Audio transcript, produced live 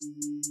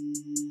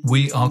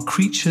We are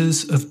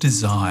creatures of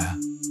desire.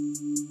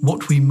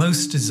 What we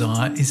most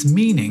desire is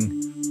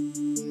meaning.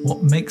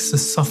 What makes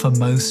us suffer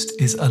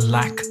most is a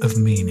lack of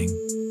meaning.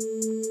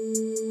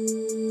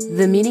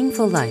 The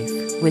Meaningful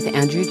Life with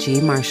Andrew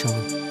G. Marshall.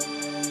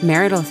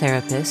 Marital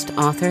therapist,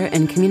 author,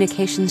 and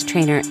communications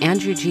trainer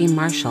Andrew G.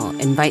 Marshall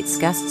invites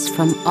guests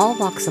from all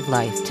walks of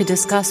life to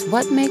discuss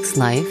what makes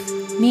life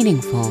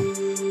meaningful.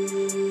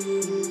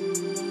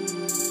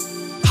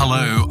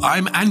 Hello,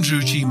 I'm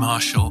Andrew G.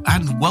 Marshall,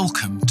 and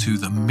welcome to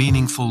The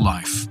Meaningful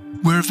Life.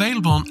 We're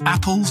available on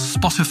Apple,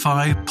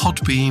 Spotify,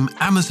 Podbeam,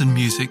 Amazon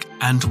Music,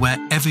 and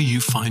wherever you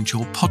find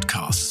your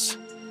podcasts.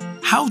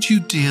 How do you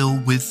deal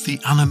with the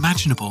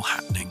unimaginable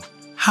happening?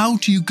 How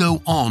do you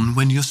go on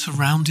when you're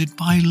surrounded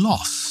by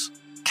loss?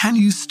 Can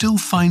you still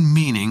find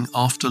meaning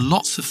after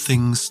lots of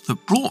things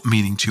that brought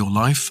meaning to your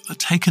life are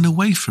taken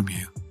away from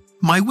you?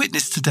 My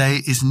witness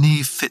today is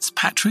Niamh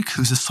Fitzpatrick,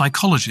 who's a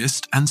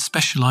psychologist and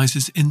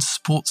specialises in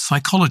sports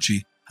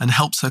psychology and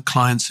helps her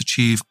clients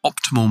achieve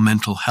optimal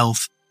mental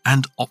health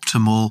and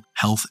optimal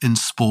health in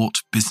sport,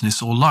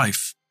 business or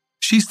life.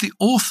 She's the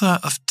author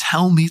of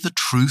Tell Me the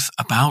Truth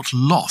About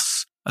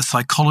Loss, a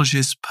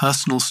psychologist's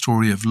personal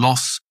story of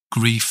loss,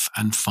 grief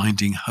and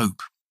finding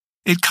hope.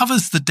 It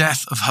covers the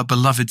death of her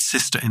beloved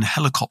sister in a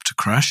helicopter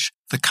crash,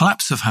 the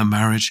collapse of her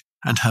marriage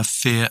and her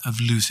fear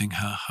of losing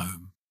her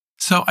home.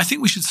 So I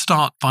think we should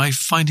start by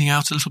finding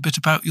out a little bit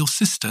about your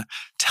sister.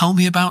 Tell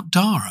me about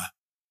Dara.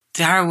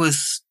 Dara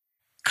was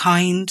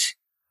kind,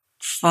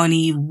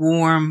 funny,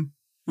 warm,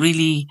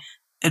 really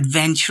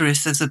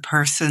adventurous as a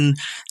person,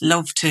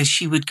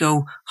 she would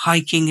go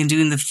hiking and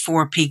doing the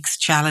 4 Peaks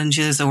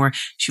challenges, or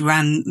she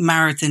ran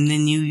marathon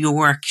in New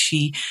York.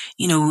 She,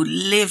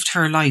 lived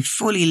her life,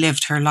 fully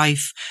lived her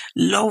life,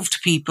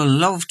 loved people,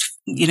 loved,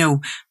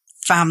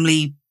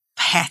 family,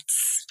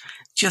 pets,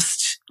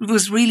 just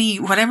was really,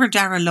 whatever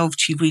Dara loved,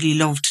 she really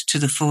loved to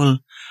the full.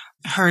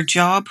 Her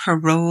job, her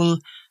role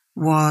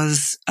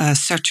was a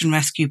search and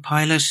rescue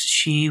pilot.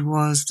 She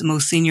was the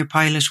most senior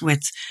pilot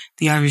with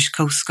the Irish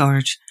Coast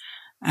Guard,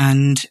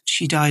 and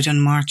she died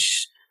on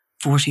March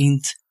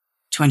 14th,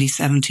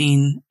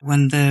 2017,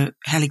 when the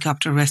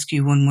helicopter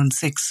Rescue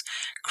 116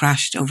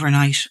 crashed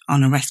overnight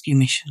on a rescue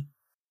mission.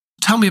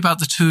 Tell me about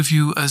the two of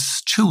you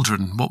as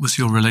children. What was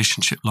your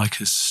relationship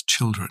like as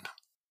children?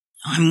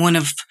 I'm one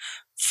of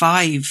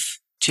 5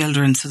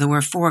 children, so there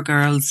were 4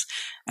 girls,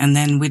 and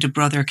then with a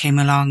brother came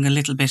along a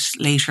little bit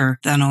later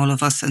than all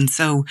of us, and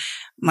so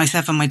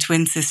myself and my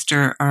twin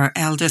sister are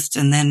eldest,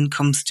 and then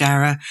comes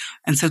Dara,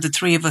 and so the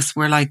 3 of us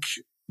were like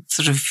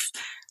sort of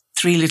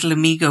 3 little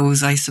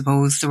amigos, I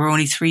suppose. There were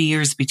only 3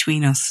 years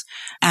between us,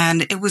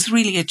 and it was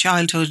really a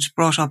childhood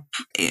brought up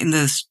in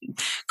the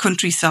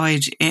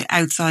countryside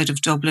outside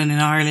of Dublin in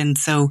Ireland,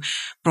 so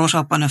brought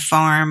up on a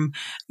farm,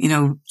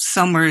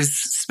 summers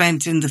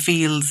spent in the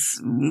fields,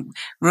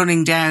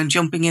 running down,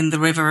 jumping in the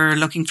river,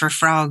 looking for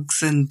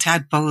frogs and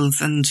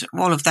tadpoles and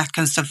all of that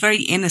kind of stuff.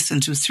 Very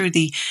innocent. It was through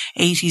the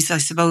 80s, I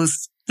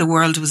suppose. The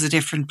world was a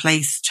different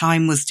place.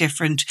 Time was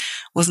different.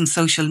 Wasn't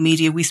social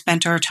media. We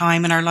spent our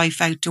time and our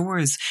life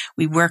outdoors.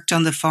 We worked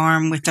on the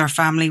farm with our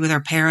family, with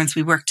our parents.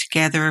 We worked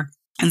together.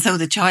 And so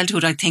the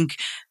childhood, I think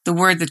the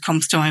word that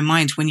comes to my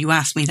mind when you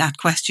ask me that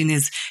question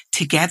is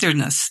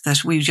togetherness,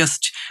 that we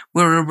just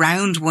were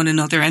around one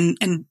another.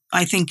 And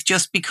I think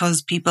just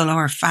because people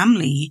are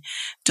family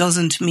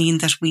doesn't mean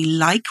that we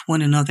like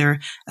one another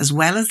as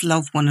well as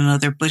love one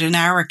another. But in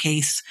our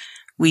case,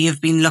 we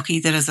have been lucky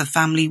that as a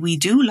family, we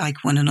do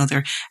like one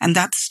another. And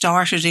that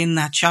started in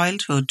that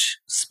childhood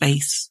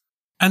space.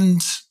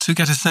 And to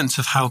get a sense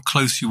of how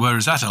close you were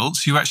as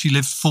adults, you actually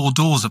lived 4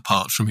 doors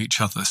apart from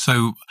each other.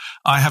 So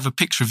I have a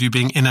picture of you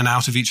being in and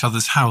out of each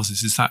other's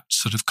houses. Is that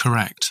sort of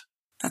correct?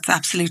 That's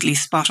absolutely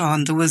spot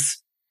on. There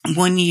was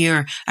 1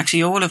 year,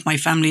 actually all of my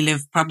family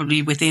lived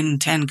probably within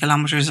 10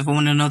 kilometres of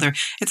one another.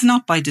 It's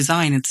not by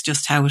design, it's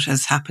just how it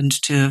has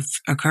happened to have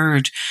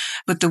occurred.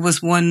 But there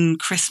was one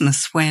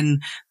Christmas when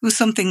there was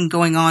something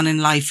going on in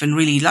life, and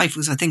really life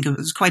was, I think it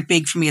was quite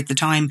big for me at the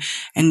time.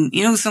 And,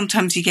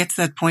 sometimes you get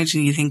to that point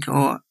and you think,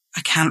 oh,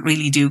 I can't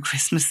really do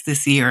Christmas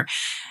this year.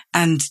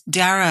 And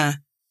Dara,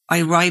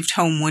 I arrived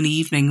home one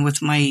evening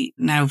with my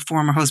now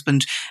former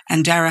husband,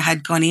 and Dara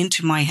had gone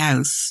into my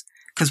house,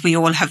 because we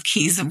all have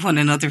keys of one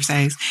another's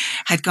house,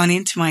 had gone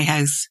into my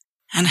house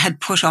and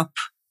had put up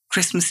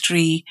Christmas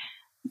tree,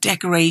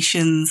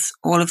 decorations,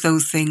 all of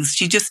those things.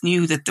 She just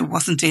knew that there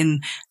wasn't in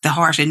the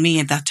heart in me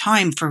at that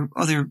time for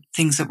other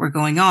things that were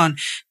going on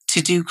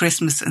to do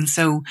Christmas. And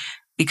so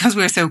because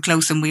we're so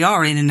close and we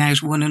are in and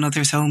out of one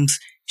another's homes,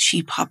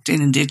 she popped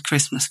in and did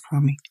Christmas for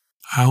me.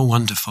 How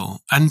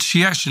wonderful. And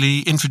she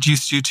actually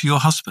introduced you to your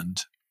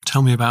husband.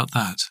 Tell me about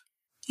that.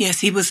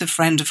 Yes, he was a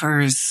friend of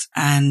hers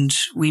and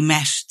we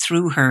met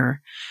through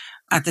her.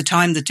 At the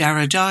time that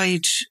Dara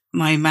died,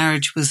 my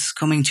marriage was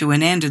coming to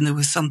an end, and there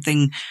was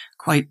something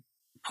quite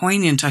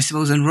poignant, I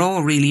suppose, and raw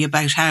really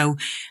about how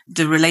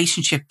the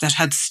relationship that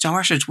had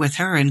started with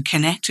her and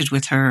connected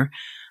with her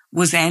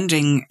was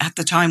ending at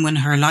the time when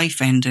her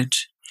life ended.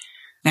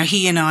 Now,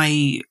 he and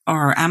I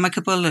are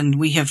amicable and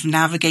we have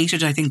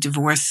navigated. I think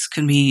divorce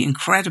can be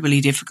incredibly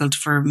difficult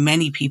for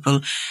many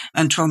people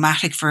and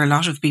traumatic for a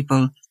lot of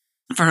people.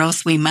 For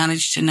us, we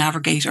managed to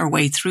navigate our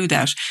way through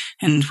that.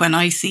 And when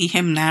I see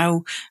him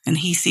now and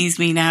he sees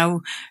me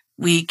now,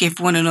 we give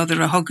one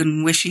another a hug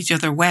and wish each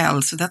other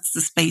well. So that's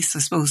the space, I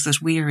suppose,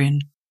 that we're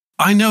in.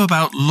 I know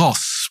about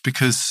loss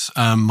because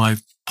my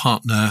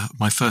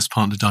first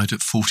partner died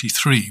at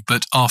 43,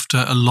 but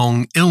after a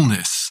long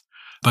illness.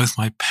 Both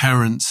my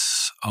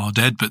parents are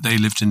dead, but they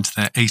lived into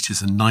their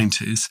 80s and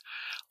 90s.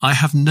 I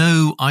have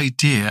no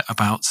idea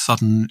about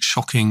sudden,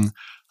 shocking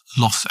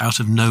loss out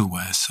of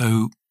nowhere.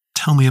 So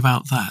tell me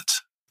about that.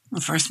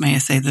 Well, first, may I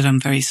say that I'm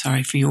very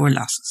sorry for your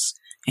losses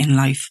in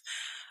life.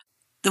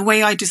 The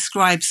way I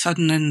describe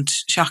sudden and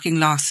shocking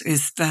loss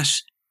is that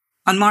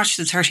on March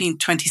the 13th,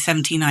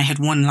 2017, I had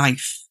one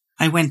life.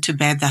 I went to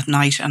bed that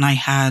night and I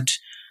had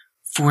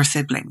 4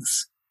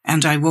 siblings.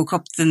 And I woke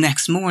up the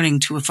next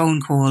morning to a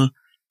phone call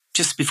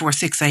just before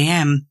 6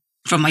 a.m.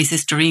 from my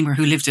sister Emer,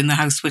 who lived in the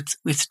house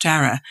with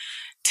Dara,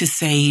 to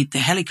say the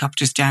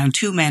helicopter's down.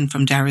 2 men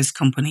from Dara's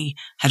company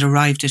had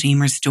arrived at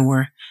Emer's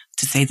door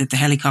to say that the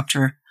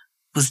helicopter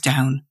was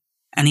down.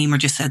 And Emer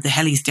just said, the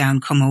heli's down,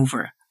 come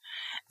over.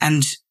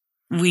 And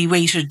we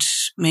waited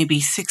maybe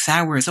 6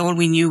 hours. All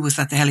we knew was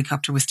that the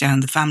helicopter was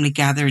down. The family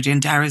gathered in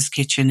Dara's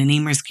kitchen, in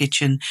Emer's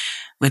kitchen,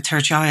 with her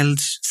child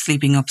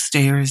sleeping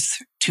upstairs,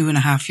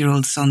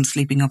 2.5-year-old son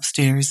sleeping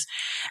upstairs.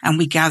 And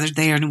we gathered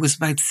there, and it was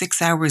about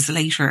 6 hours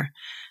later,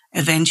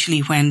 eventually,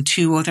 when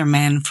 2 other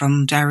men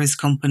from Dara's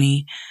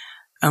company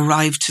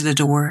arrived to the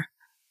door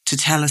to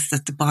tell us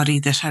that the body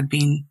that had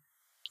been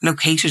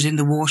located in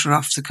the water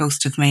off the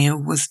coast of Mayo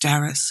was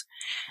Dara's.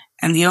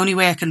 And the only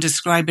way I can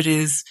describe it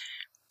is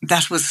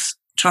that was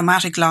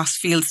traumatic loss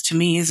feels to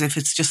me as if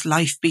it's just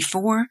life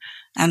before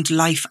and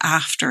life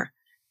after.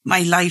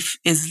 My life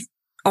is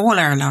all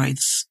our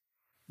lives.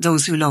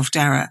 Those who love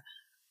Dara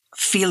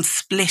feel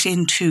split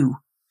in two.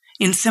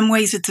 In some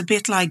ways, it's a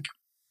bit like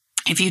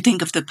if you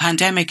think of the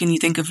pandemic and you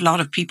think of a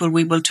lot of people,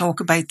 we will talk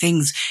about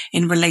things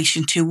in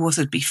relation to, was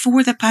it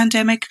before the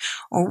pandemic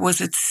or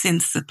was it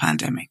since the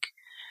pandemic?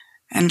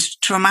 And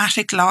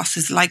traumatic loss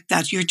is like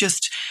that.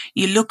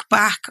 You look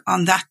back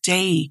on that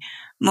day,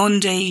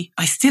 Monday,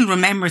 I still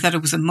remember that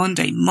it was a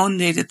Monday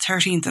the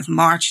 13th of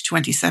March,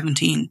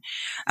 2017,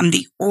 and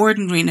the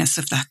ordinariness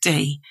of that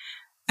day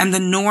and the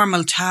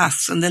normal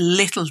tasks and the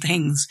little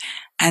things,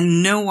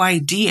 and no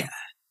idea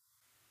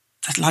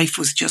that life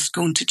was just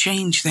going to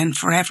change then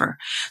forever.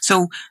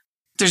 So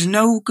there's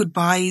no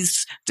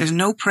goodbyes, there's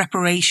no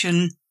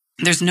preparation,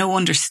 there's no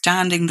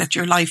understanding that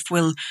your life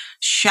will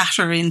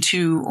shatter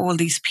into all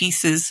these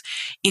pieces.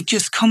 It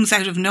just comes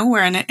out of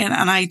nowhere. And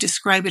I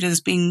describe it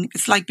as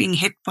it's like being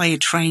hit by a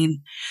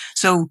train.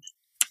 So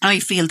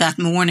I feel that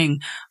morning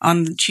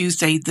on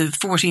Tuesday, the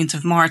 14th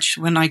of March,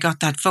 when I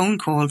got that phone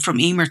call from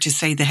Emer to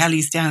say the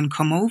heli's down,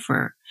 come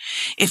over.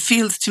 It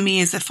feels to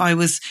me as if I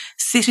was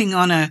sitting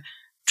on a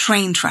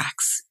train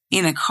tracks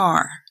in a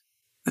car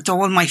with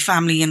all my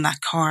family in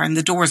that car, and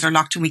the doors are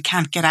locked and we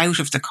can't get out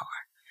of the car.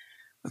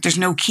 But there's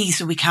no key,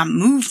 so we can't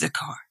move the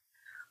car.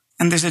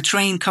 And there's a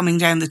train coming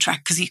down the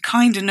track, because you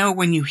kind of know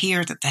when you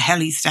hear that the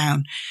heli's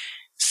down,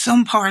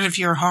 some part of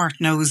your heart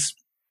knows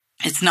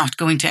it's not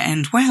going to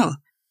end well.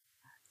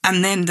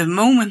 And then the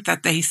moment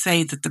that they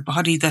say that the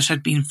body that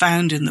had been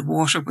found in the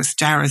water was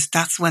Dara's,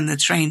 that's when the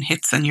train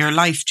hits and your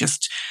life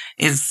just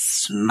is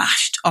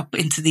smashed up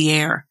into the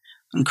air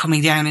and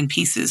coming down in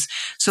pieces.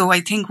 So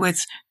I think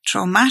with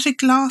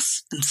traumatic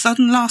loss and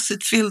sudden loss,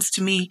 it feels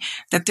to me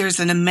that there's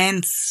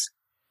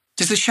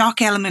a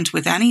shock element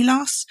with any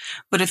loss,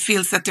 but it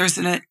feels that there's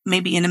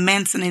maybe an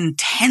immense and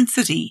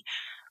intensity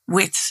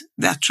with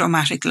that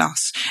traumatic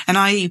loss. And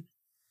I,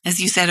 as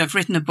you said, I've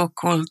written a book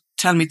called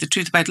Tell Me the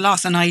Truth About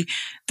Loss. And I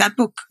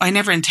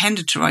never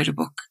intended to write a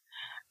book.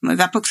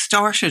 That book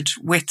started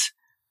with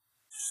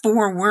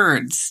 4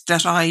 words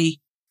that I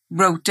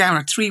wrote down,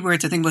 or 3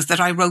 words I think was that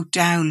I wrote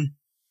down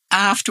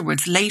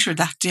afterwards, later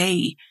that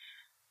day.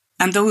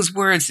 And those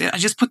words, I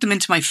just put them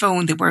into my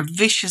phone. They were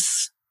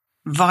vicious,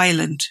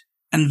 violent,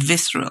 and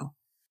visceral.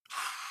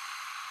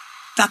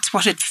 That's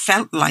what it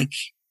felt like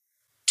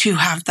to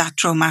have that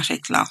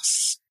traumatic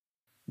loss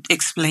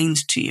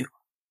explained to you.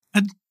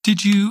 And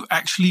did you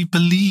actually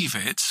believe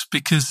it?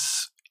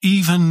 Because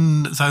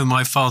even though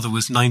my father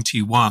was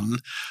 91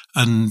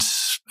 and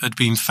had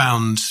been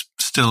found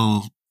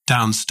still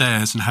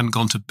downstairs and hadn't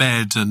gone to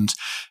bed, and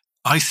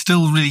I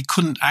still really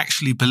couldn't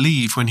actually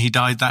believe when he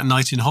died that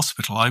night in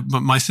hospital.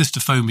 My sister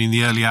phoned me in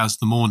the early hours of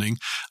the morning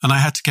and I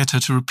had to get her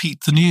to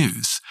repeat the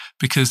news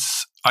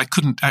because I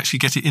couldn't actually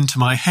get it into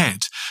my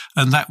head.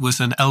 And that was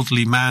an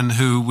elderly man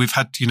who we've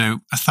had,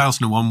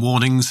 1,001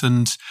 warnings,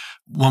 and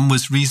one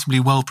was reasonably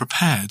well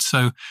prepared.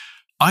 So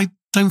I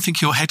don't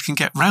think your head can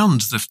get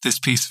round this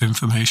piece of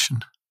information.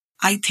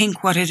 I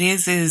think what it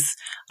is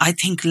I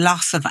think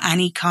loss of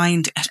any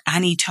kind at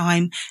any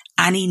time,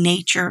 any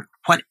nature,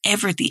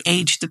 whatever the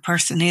age the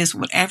person is,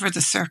 whatever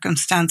the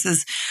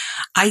circumstances,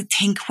 I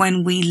think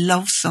when we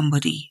love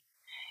somebody,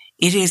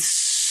 it is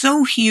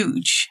so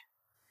huge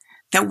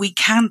that we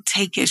can't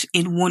take it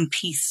in one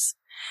piece.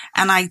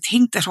 And I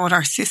think that what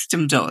our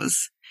system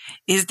does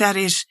is that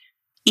it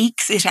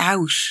ekes it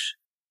out.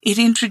 It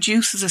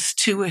introduces us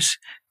to it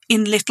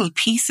in little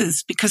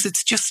pieces because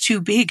it's just too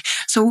big.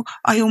 So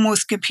I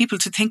almost get people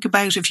to think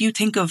about, if you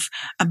think of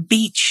a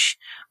beach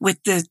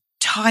with the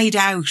tide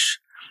out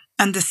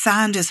and the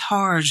sand is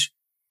hard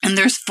and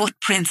there's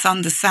footprints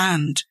on the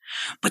sand,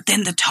 but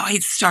then the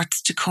tide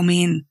starts to come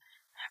in.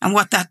 And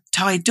what that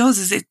tide does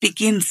is it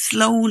begins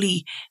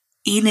slowly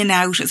in and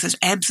out as it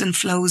ebbs and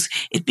flows.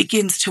 It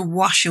begins to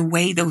wash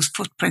away those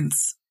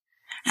footprints.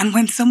 And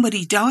when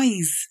somebody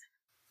dies,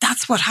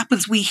 that's what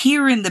happens. We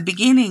hear in the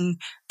beginning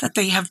that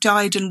they have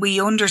died and we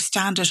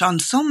understand it on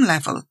some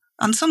level,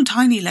 on some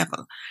tiny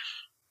level.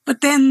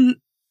 But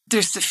then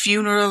there's the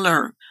funeral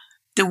or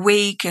the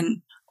wake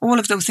and all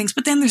of those things.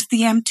 But then there's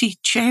the empty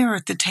chair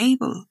at the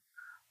table.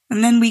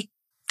 And then we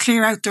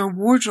clear out their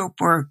wardrobe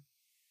or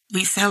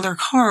we sell their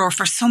car, or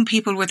for some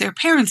people with their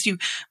parents, you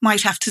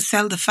might have to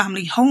sell the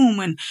family home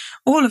and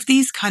all of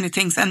these kind of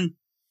things. And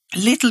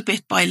little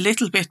bit by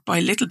little bit by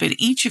little bit,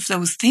 each of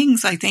those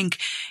things, I think,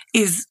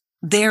 is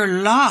their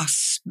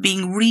loss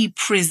being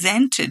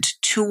represented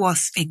to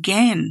us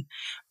again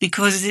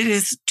because it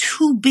is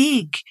too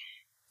big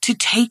to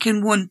take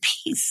in one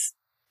piece.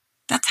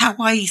 That's how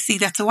I see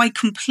that. So I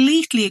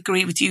completely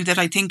agree with you that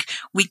I think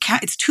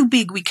it's too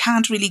big. We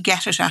can't really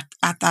get it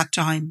at that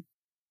time.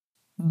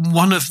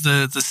 One of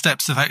the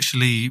steps of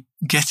actually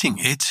getting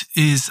it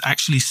is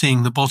actually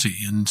seeing the body.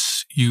 And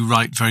you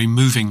write very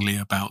movingly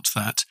about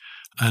that.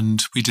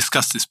 And we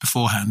discussed this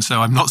beforehand,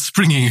 so I'm not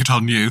springing it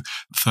on you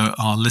for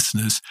our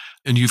listeners.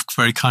 And you've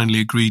very kindly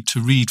agreed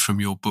to read from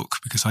your book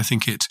because I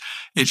think it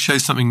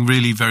shows something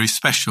really very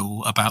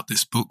special about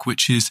this book,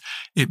 which is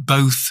it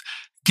both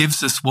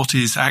gives us what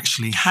is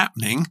actually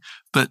happening,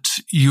 but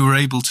you were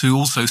able to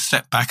also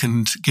step back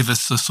and give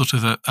us a sort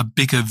of a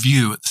bigger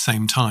view at the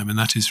same time. And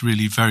that is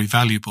really very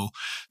valuable.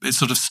 It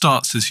sort of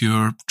starts as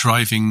you're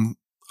driving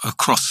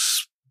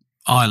across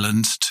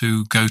Ireland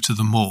to go to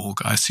the morgue.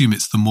 I assume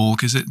it's the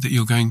morgue, is it, that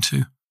you're going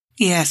to?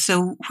 Yeah,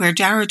 so where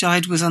Dara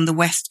died was on the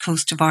west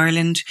coast of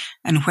Ireland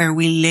and where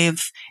we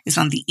live is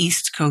on the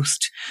east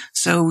coast.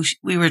 So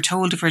we were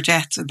told of her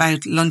death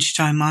about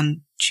lunchtime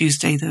on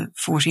Tuesday, the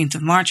 14th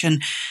of March.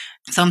 And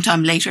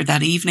sometime later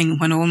that evening,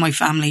 when all my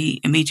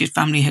immediate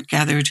family had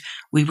gathered,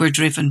 we were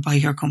driven by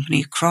her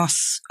company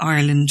across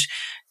Ireland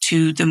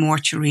to the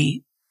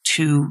mortuary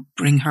to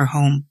bring her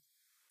home.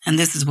 And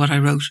this is what I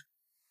wrote.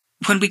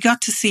 When we got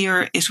to see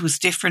her, it was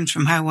different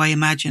from how I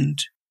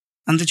imagined.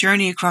 On the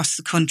journey across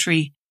the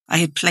country, I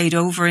had played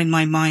over in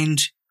my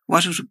mind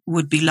what it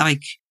would be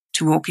like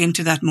to walk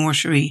into that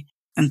mortuary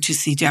and to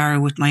see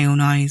Dara with my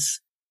own eyes.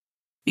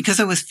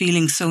 Because I was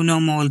feeling so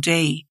numb all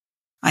day,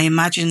 I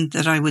imagined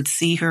that I would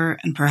see her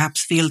and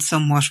perhaps feel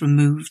somewhat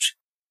removed,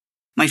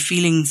 my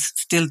feelings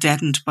still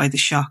deadened by the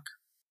shock.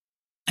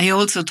 I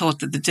also thought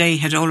that the day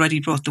had already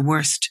brought the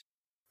worst,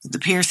 that the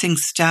piercing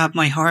stab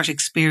my heart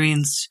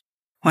experienced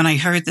when I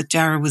heard that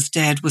Dara was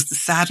dead was the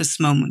saddest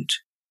moment.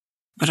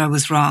 But I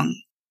was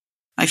wrong.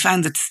 I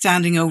found that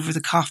standing over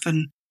the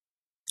coffin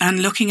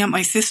and looking at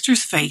my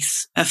sister's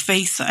face, a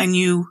face I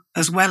knew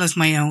as well as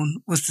my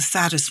own, was the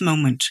saddest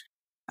moment.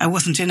 I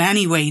wasn't in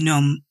any way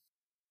numb.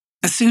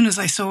 As soon as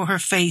I saw her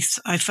face,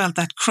 I felt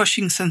that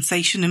crushing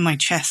sensation in my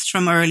chest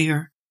from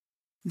earlier.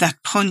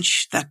 That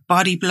punch, that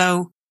body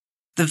blow,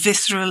 the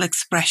visceral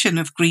expression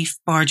of grief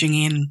barging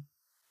in.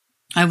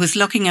 I was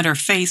looking at her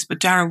face, but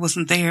Dara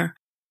wasn't there.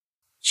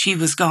 She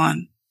was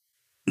gone.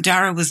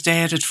 Dara was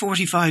dead at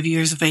 45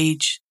 years of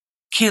age,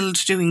 killed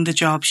doing the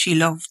job she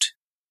loved.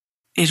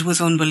 It was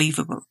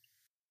unbelievable.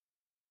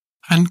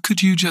 And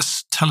could you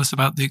just tell us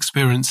about the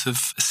experience of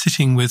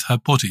sitting with her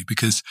body?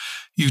 Because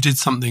you did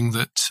something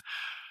that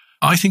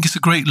I think is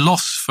a great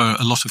loss for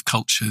a lot of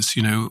cultures.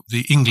 You know,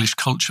 the English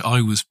culture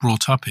I was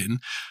brought up in,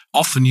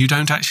 often you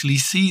don't actually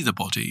see the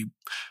body,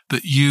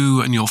 but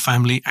you and your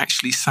family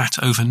actually sat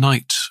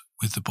overnight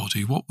with the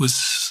body. What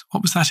was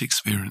that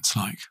experience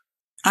like?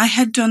 I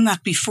had done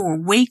that before.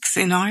 Wakes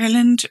in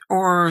Ireland,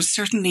 or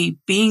certainly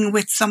being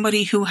with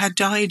somebody who had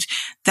died,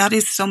 that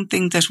is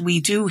something that we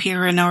do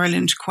here in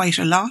Ireland quite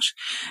a lot.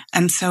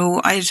 And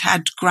so I'd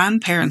had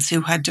grandparents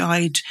who had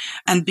died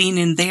and been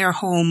in their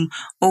home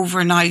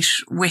overnight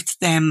with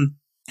them.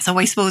 So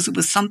I suppose it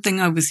was something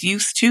I was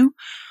used to,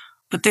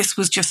 but this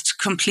was just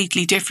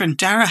completely different.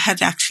 Dara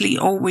had actually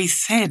always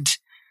said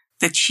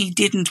that she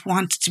didn't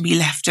want to be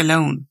left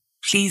alone.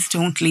 Please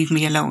don't leave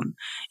me alone.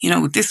 You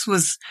know, this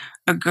was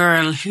a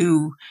girl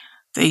who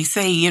they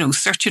say, you know,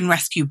 search and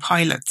rescue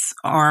pilots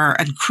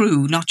and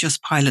crew, not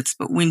just pilots,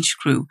 but winch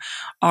crew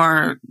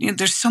are, you know,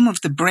 they're some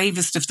of the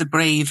bravest of the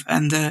brave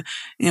and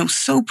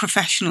so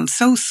professional,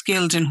 so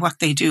skilled in what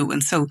they do.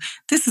 And so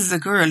this is a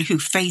girl who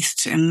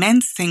faced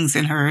immense things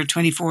in her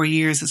 24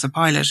 years as a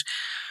pilot.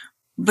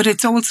 But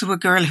it's also a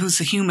girl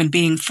who's a human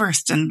being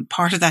first. And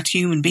part of that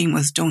human being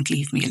was, don't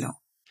leave me alone.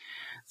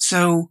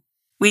 So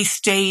we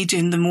stayed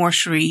in the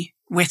mortuary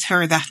with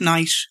her that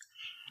night.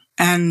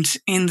 And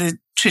in the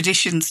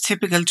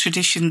typical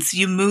traditions,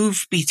 you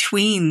move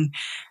between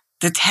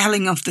the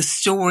telling of the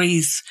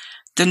stories,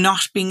 the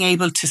not being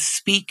able to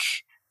speak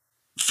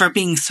for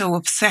being so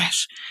upset.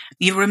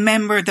 You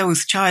remember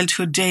those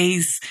childhood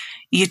days.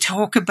 You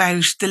talk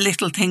about the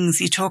little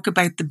things. You talk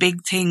about the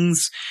big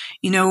things.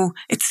 You know,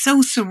 it's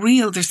so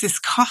surreal. There's this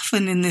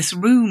coffin in this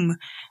room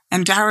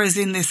and Dara's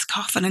in this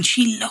coffin and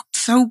she looked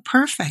so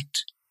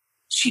perfect.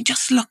 She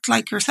just looked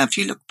like herself.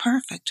 She looked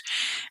perfect.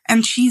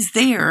 And she's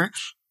there.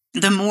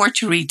 The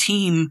mortuary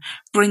team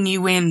bring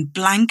you in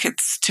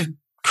blankets to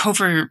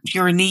cover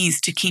your knees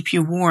to keep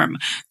you warm.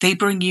 They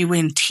bring you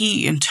in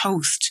tea and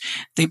toast.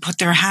 They put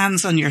their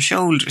hands on your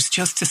shoulders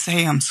just to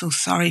say, I'm so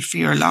sorry for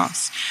your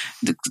loss.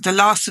 The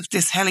loss of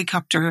this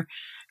helicopter,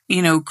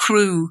 you know,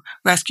 crew,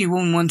 Rescue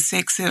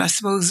 116, I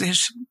suppose it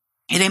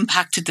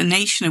impacted the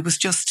nation. It was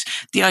just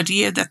the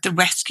idea that the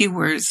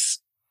rescuers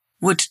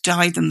would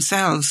die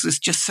themselves is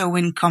just so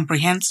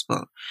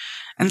incomprehensible.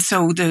 And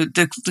so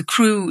the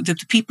crew, the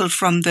people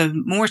from the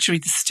mortuary,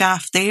 the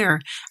staff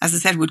there, as I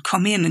said, would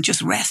come in and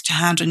just rest a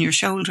hand on your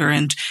shoulder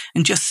and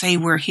just say,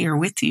 we're here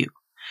with you.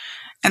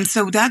 And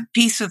so that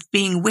piece of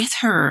being with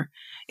her,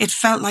 it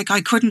felt like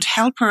I couldn't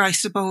help her, I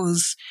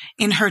suppose,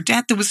 in her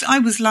death. I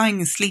was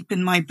lying asleep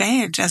in my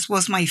bed, as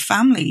was my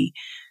family,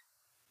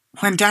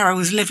 when Dara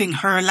was living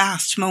her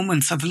last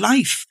moments of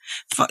life.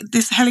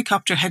 This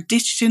helicopter had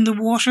ditched in the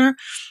water.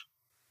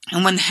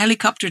 And when the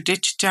helicopter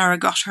ditched, Dara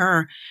got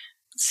her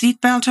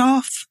seatbelt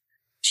off.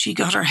 She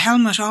got her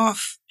helmet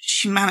off.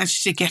 She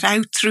managed to get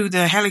out through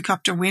the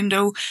helicopter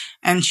window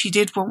and she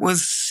did what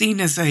was seen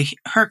as a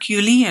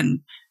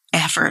Herculean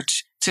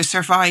effort to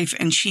survive.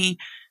 And she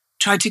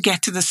tried to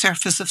get to the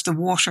surface of the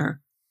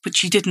water, but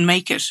she didn't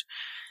make it.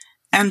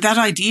 And that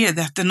idea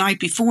that the night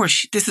before,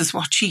 this is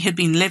what she had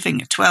been living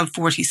at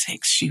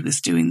 12:46, she was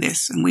doing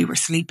this and we were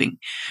sleeping.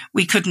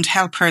 We couldn't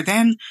help her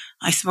then.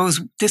 I suppose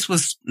this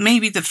was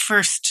maybe the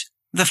first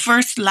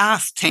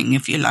last thing,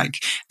 if you like,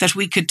 that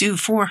we could do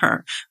for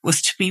her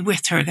was to be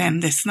with her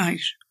then this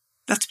night.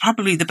 That's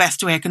probably the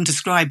best way I can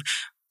describe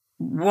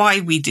why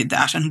we did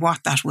that and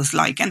what that was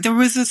like. And there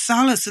was a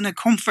solace and a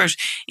comfort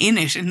in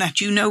it, in that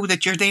you know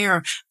that you're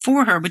there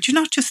for her, but you're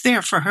not just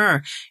there for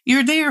her.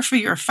 You're there for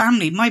your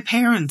family. My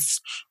parents,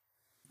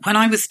 when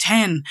I was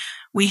 10,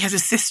 we had a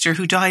sister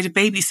who died, a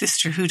baby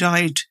sister who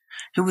died,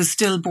 who was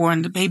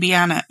stillborn, the baby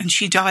Anna, and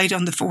she died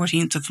on the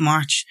 14th of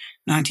March,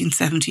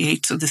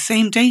 1978. So the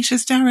same date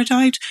as Dara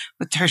died,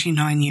 but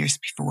 39 years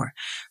before.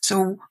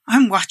 So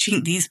I'm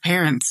watching these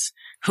parents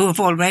who have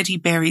already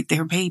buried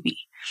their baby.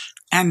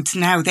 And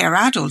now their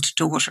adult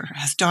daughter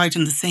has died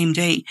on the same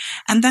day.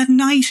 And that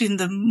night in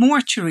the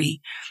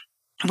mortuary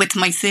with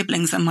my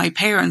siblings and my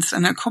parents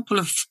and a couple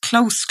of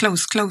close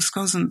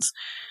cousins,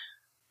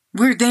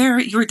 we're there,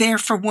 you're there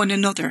for one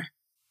another.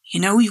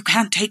 You know, you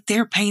can't take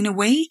their pain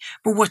away,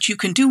 but what you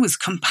can do is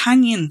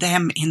companion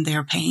them in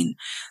their pain.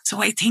 So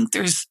I think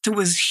there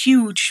was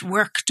huge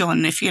work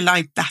done, if you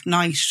like, that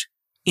night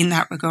in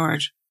that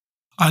regard.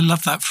 I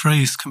love that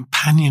phrase,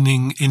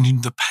 companioning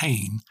in the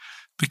pain.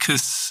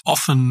 Because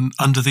often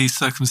under these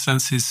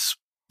circumstances,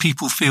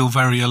 people feel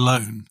very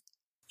alone.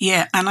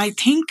 Yeah, and I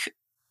think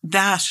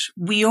that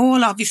we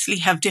all obviously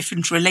have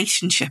different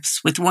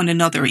relationships with one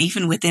another,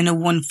 even within a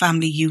one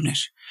family unit.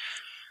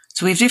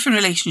 So we have different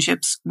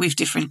relationships, we have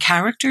different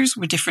characters,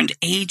 we're different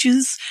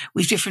ages,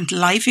 we have different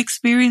life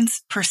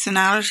experience,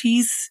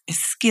 personalities,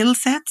 skill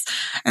sets.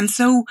 And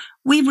so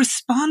we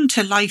respond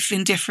to life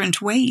in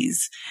different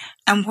ways.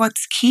 And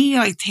what's key,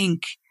 I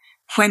think,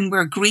 when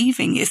we're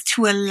grieving is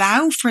to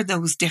allow for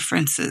those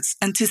differences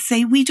and to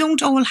say we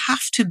don't all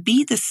have to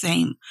be the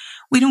same.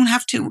 We don't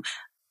have to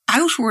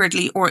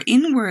outwardly or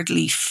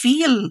inwardly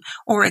feel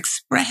or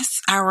express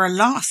our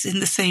loss in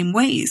the same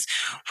ways.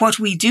 What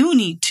we do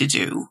need to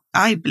do,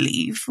 I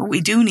believe, what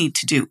we do need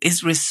to do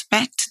is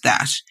respect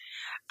that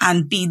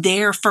and be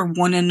there for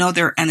one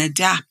another and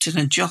adapt and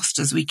adjust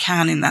as we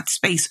can in that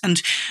space.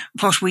 And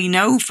what we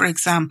know, for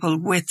example,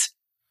 with,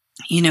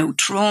 you know,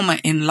 trauma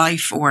in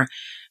life or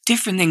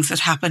different things that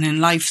happen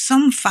in life,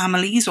 some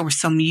families or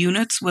some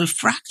units will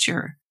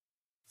fracture.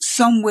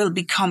 Some will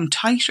become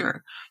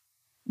tighter.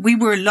 We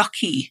were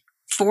lucky,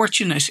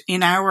 fortunate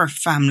in our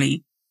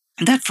family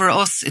that for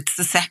us, it's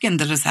the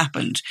second that has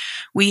happened.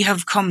 We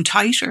have come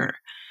tighter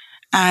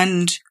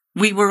and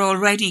we were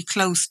already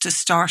close to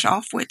start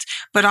off with.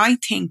 But I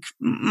think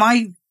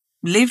my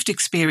lived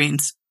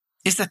experience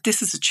is that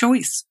this is a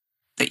choice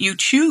that you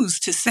choose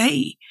to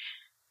say,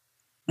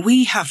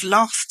 we have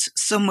lost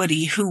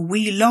somebody who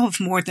we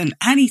love more than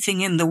anything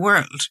in the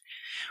world.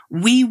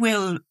 We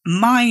will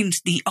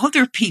mind the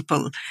other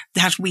people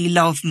that we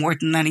love more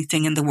than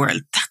anything in the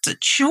world. That's a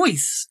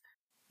choice.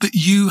 But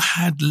you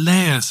had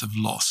layers of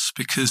loss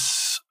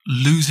because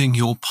losing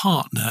your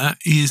partner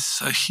is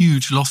a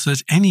huge loss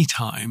at any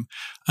time.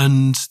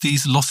 And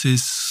these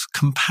losses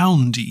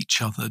compound each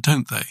other,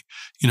 don't they?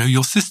 You know,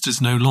 your sister's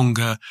no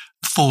longer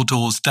 4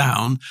 doors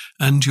down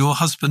and your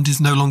husband is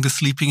no longer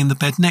sleeping in the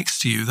bed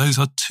next to you. Those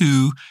are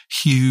 2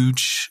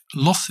 huge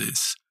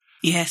losses.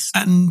 Yes.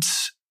 And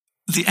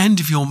the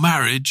end of your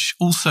marriage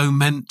also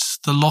meant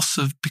the loss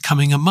of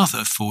becoming a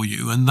mother for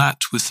you. And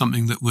that was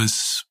something that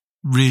was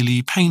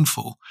really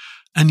painful.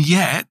 And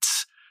yet,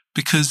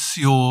 because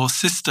your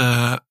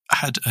sister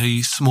had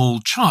a small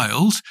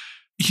child,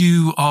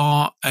 you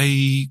are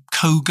a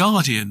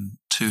co-guardian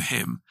to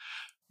him.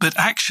 But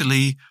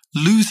actually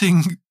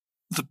losing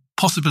the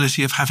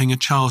possibility of having a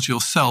child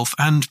yourself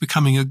and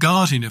becoming a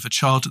guardian of a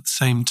child at the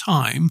same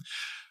time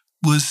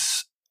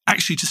was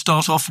actually, to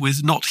start off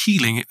with, not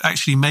healing. It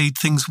actually made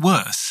things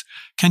worse.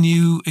 Can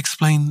you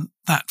explain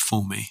that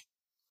for me?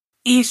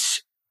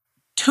 It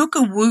took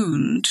a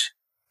wound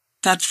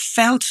that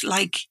felt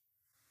like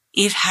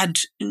it had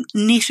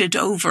knitted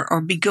over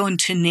or begun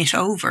to knit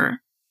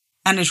over,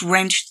 and it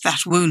wrenched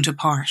that wound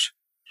apart.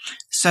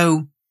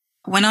 So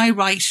when I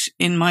write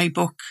in my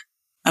book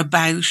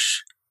about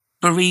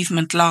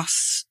bereavement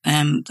loss,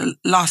 the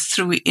loss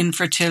through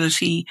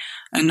infertility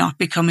and not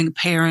becoming a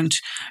parent,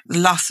 the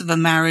loss of a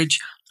marriage,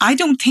 I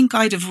don't think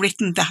I'd have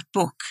written that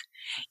book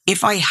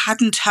if I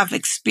hadn't have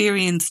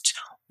experienced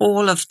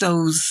all of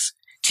those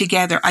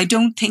together. I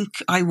don't think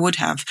I would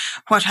have.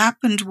 What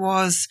happened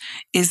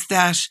is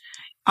that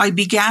I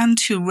began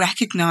to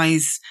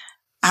recognize,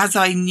 as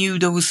I knew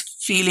those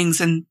feelings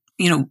and,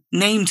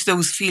 named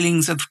those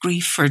feelings of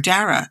grief for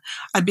Dara,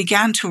 I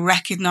began to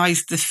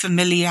recognize the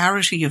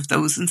familiarity of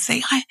those and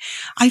say,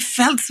 I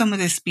felt some of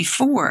this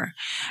before.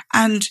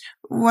 And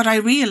what I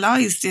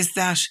realized is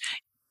that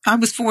I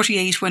was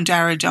 48 when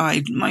Dara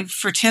died. My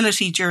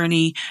fertility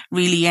journey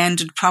really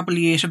ended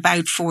probably at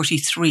about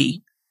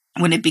 43,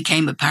 when it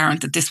became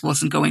apparent that this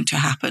wasn't going to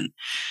happen.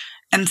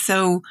 And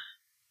so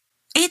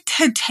it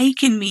had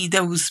taken me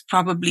those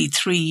probably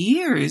 3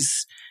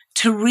 years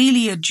to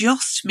really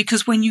adjust,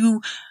 because when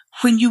you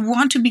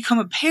want to become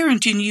a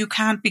parent and you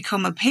can't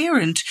become a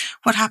parent,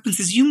 what happens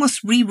is you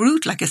must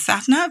reroute, like a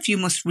sat-nav, you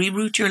must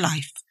reroute your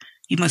life.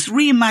 You must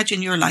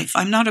reimagine your life.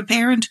 I'm not a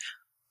parent.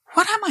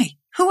 What am I?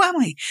 Who am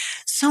I?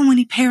 So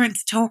many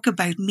parents talk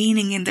about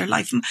meaning in their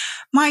life.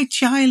 My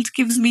child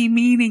gives me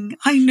meaning.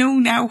 I know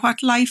now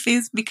what life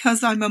is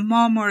because I'm a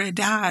mom or a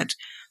dad.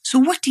 So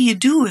what do you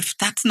do if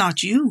that's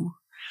not you?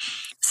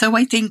 So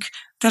I think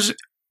that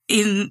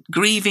in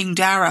grieving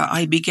Dara,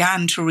 I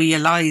began to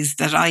realize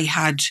that I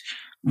had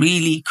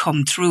really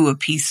come through a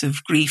piece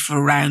of grief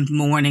around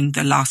mourning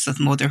the loss of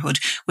motherhood,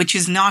 which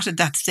is not at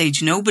that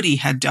stage. Nobody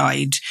had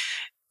died,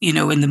 in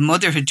the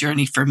motherhood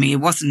journey for me. It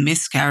wasn't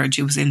miscarriage,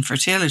 it was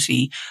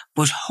infertility,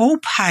 but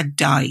hope had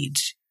died.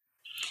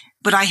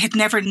 But I had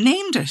never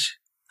named it.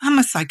 I'm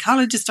a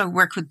psychologist. I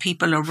work with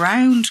people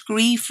around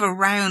grief,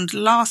 around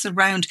loss,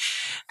 around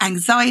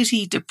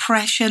anxiety,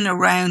 depression,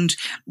 around,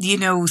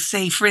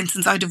 say, for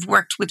instance, I'd have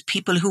worked with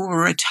people who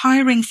were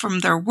retiring from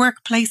their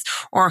workplace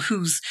or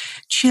whose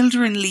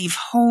children leave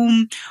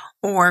home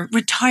or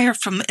retire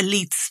from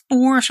elite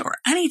sport or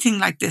anything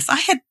like this. I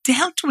had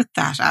dealt with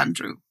that,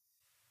 Andrew,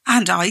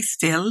 and I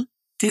still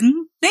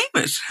didn't name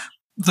it.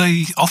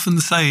 They often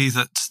say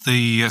that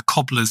the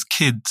cobbler's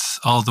kids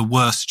are the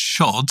worst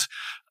shod,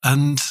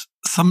 and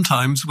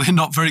sometimes we're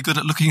not very good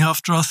at looking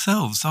after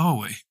ourselves, are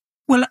we?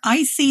 Well,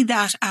 I see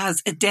that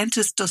as a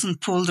dentist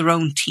doesn't pull their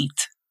own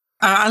teeth.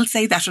 I'll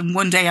say that, and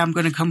one day I'm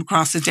going to come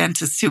across a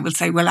dentist who will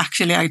say, well,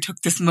 actually, I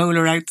took this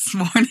molar out this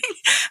morning.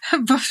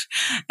 But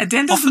a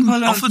dentist doesn't pull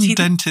their own teeth. Often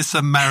dentists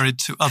are married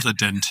to other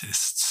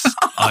dentists,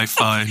 I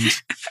find.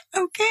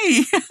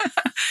 Okay.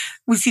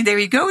 Well, see, there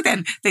you go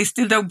then. They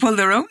still don't pull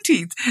their own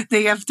teeth.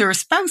 They have their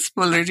spouse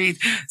pull their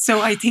teeth.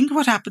 So I think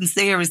what happens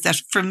there is that,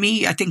 for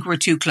me, I think we're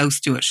too close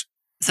to it.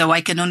 So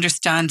I can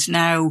understand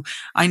now.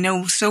 I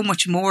know so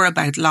much more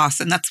about loss.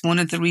 And that's one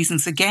of the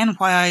reasons, again,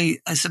 why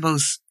I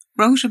suppose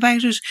wrote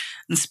about it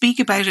and speak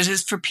about it,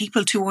 is for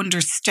people to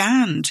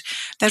understand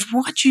that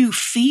what you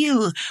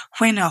feel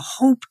when a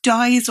hope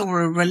dies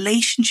or a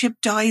relationship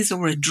dies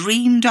or a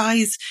dream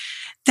dies,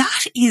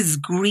 that is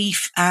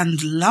grief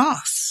and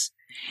loss.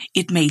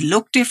 It may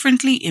look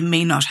differently. It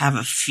may not have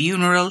a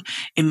funeral.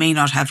 It may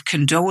not have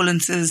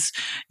condolences.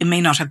 It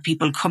may not have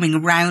people coming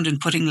around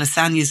and putting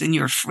lasagnas in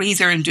your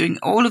freezer and doing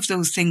all of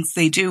those things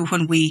they do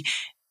when we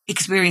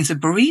experience a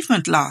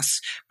bereavement loss.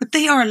 But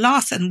they are a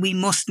loss, and we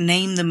must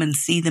name them and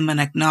see them and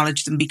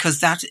acknowledge them, because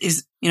that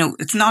is,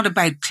 it's not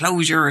about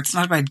closure. It's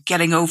not about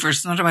getting over.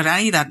 It's not about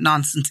any of that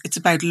nonsense. It's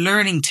about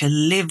learning to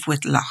live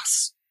with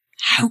loss.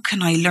 How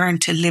can I learn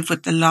to live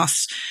with the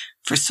loss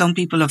for some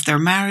people of their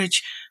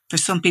marriage, for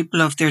some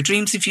people of their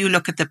dreams? If you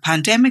look at the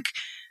pandemic,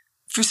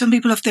 for some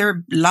people of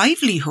their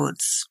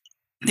livelihoods,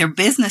 their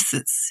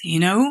businesses,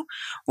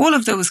 all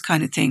of those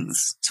kind of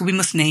things. So we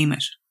must name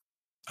it.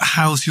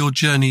 How's your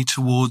journey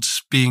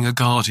towards being a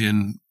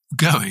guardian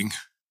going?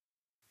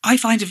 I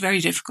find it very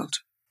difficult.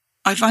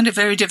 I find it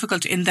very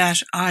difficult in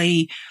that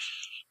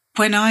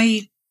when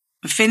I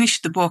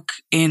finished the book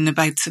in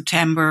about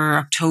September,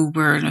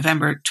 October,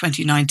 November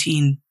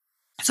 2019,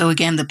 so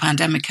again, the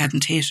pandemic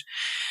hadn't hit.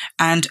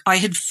 And I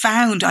had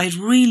found I'd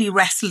really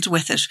wrestled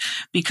with it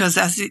because,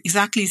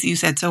 exactly as you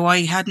said, so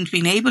I hadn't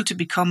been able to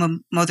become a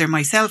mother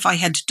myself. I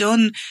had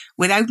done,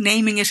 without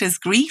naming it as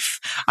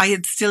grief, I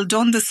had still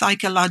done the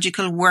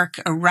psychological work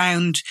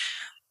around,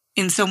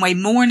 in some way,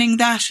 mourning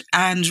that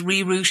and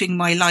rerouting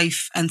my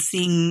life and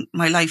seeing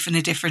my life in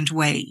a different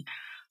way.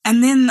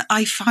 And then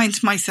I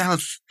find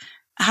myself,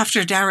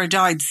 after Dara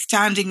died,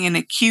 standing in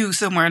a queue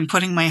somewhere and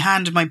putting my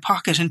hand in my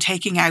pocket and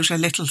taking out a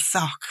little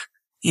sock,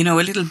 a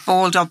little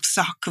balled up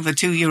sock of a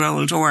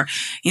 2-year-old, or,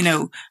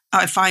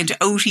 I find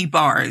Oatly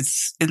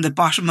bars in the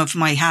bottom of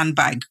my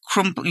handbag,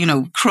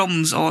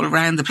 crumbs all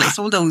around the place,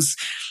 all those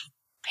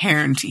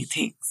parenty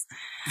things.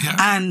 Yeah.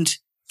 And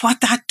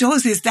what that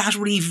does is that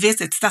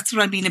revisits, that's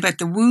what I mean about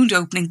the wound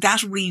opening,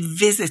 that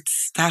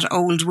revisits that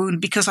old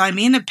wound, because I'm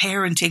in a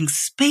parenting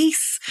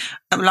space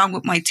along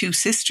with my 2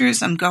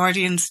 sisters. I'm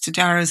guardians to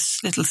Dara's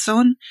little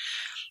son,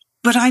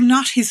 but I'm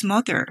not his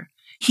mother.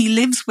 He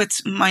lives with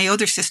my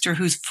other sister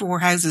who's 4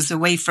 houses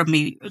away from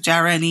me.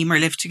 Dara and Emer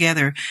live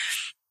together.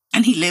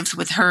 And he lives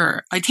with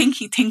her. I think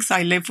he thinks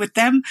I live with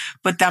them,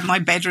 but that my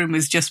bedroom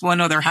is just one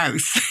other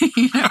house,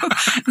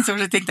 sort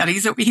of think that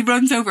he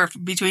runs over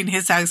between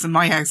his house and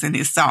my house in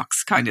his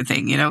socks kind of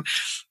thing,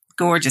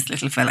 gorgeous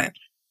little fella.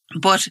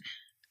 But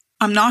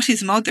I'm not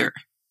his mother.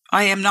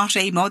 I am not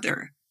a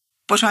mother,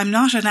 but I'm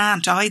not an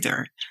aunt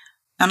either.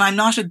 And I'm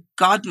not a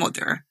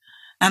godmother,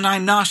 and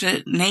I'm not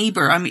a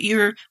neighbor.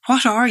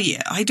 What are you?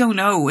 I don't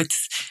know.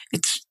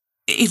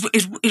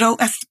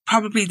 That's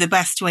probably the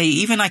best way.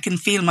 Even I can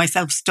feel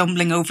myself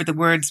stumbling over the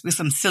words because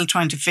I'm still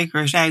trying to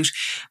figure it out.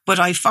 But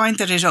I find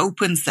that it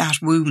opens that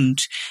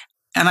wound.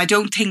 And I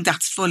don't think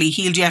that's fully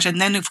healed yet. And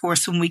then, of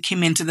course, when we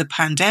came into the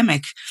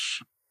pandemic,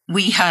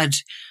 we had,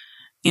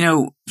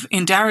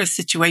 in Dara's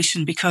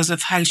situation, because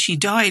of how she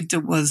died, there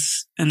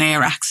was an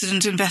air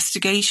accident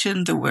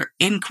investigation. There were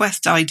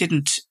inquests. I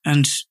didn't,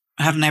 and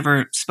have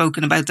never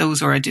spoken about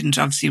those, or I didn't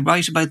obviously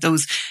write about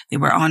those. They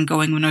were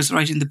ongoing when I was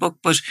writing the book.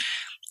 But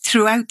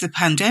throughout the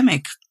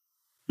pandemic,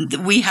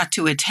 we had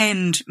to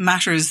attend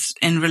matters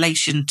in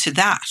relation to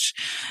that.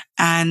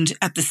 And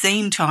at the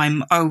same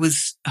time, I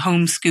was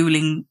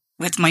homeschooling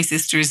with my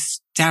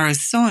sister's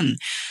Dara's son.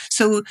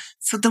 So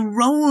the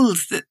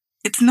roles that,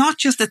 it's not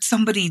just that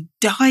somebody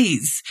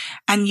dies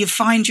and you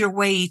find your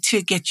way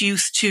to get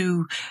used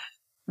to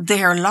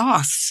their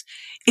loss.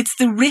 It's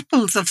the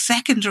ripples of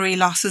secondary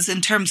losses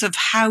in terms of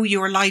how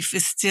your life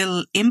is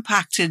still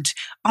impacted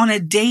on a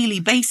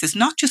daily basis,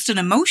 not just an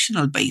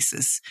emotional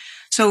basis.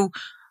 So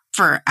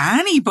for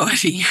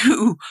anybody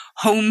who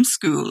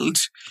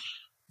homeschooled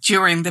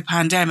during the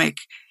pandemic,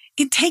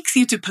 it takes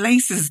you to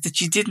places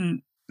that you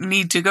didn't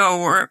need to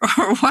go or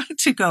want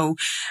to go.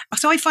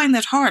 So I find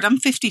that hard. I'm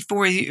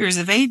 54 years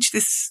of age.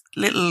 This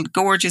little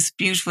gorgeous,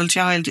 beautiful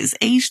child is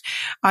 8.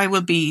 I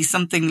will be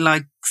something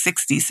like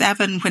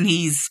 67 when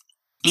he's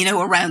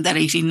around that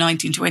 18,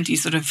 19, 20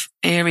 sort of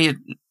area.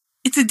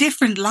 It's a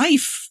different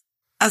life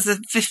as a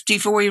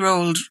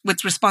 54-year-old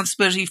with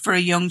responsibility for a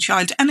young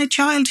child, and a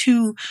child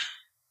who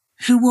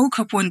woke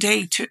up one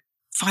day to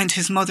find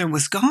his mother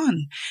was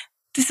gone.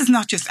 This is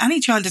not just any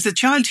child. It's a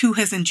child who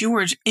has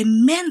endured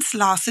immense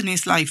loss in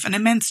his life and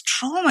immense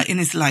trauma in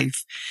his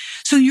life.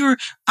 So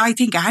I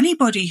think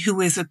anybody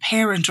who is a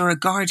parent or a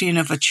guardian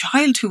of a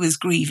child who is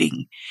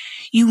grieving,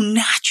 you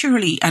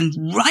naturally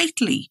and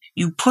rightly,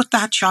 you put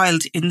that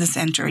child in the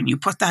center and you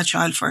put that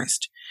child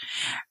first.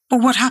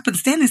 But what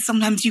happens then is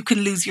sometimes you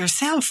can lose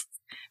yourself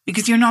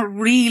because you're not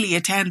really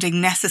attending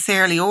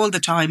necessarily all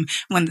the time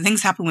when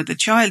things happen with the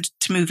child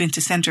to move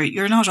into center.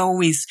 You're not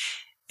always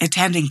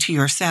attending to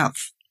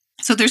yourself.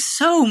 So there's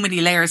so many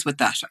layers with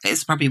that,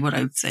 is probably what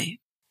I would say.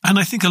 And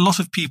I think a lot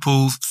of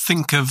people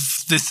think of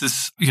this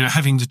as,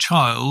 having the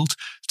child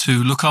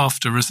to look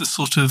after as a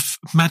sort of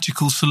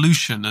magical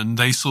solution. And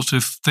they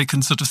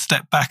can sort of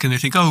step back and they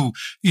think,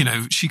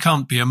 she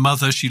can't be a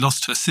mother. She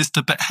lost her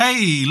sister, but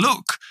hey,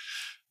 look.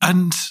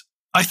 And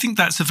I think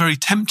that's a very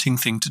tempting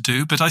thing to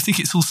do, but I think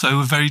it's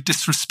also a very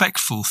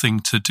disrespectful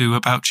thing to do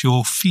about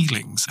your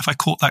feelings. If I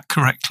caught that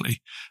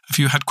correctly, have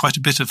you had quite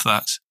a bit of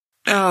that?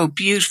 Oh,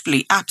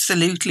 beautifully.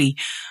 Absolutely.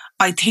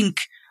 I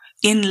think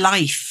in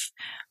life,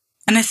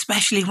 and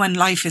especially when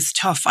life is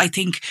tough, I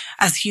think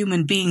as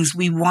human beings,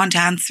 we want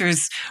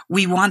answers.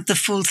 We want the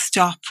full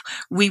stop.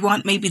 We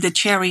want maybe the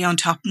cherry on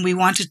top, and we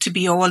want it to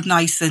be all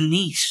nice and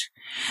neat.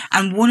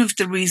 And one of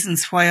the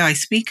reasons why I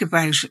speak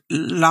about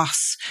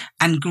loss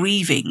and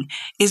grieving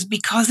is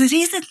because it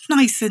isn't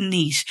nice and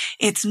neat.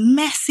 It's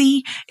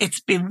messy. It's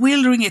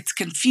bewildering. It's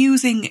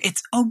confusing.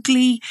 It's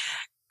ugly.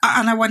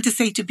 And I want to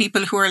say to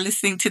people who are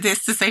listening to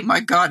this to say,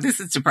 my God, this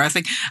is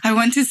depressing. I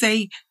want to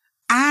say,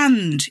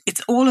 and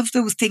it's all of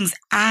those things.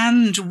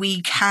 And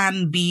we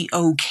can be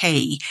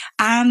okay.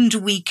 And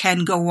we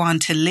can go on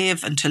to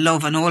live and to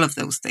love and all of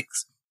those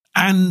things.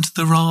 And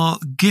there are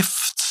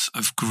gifts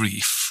of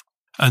grief.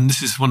 And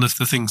this is one of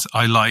the things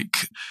I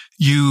like.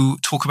 You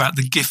talk about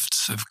the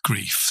gifts of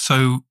grief.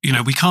 So,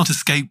 we can't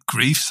escape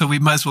grief, so we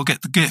might as well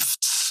get the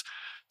gifts.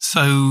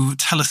 So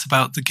tell us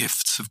about the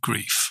gifts of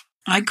grief.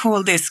 I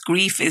call this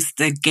grief is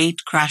the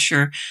gate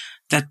crasher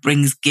that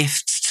brings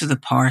gifts to the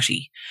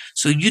party.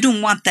 So you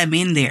don't want them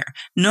in there.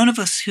 None of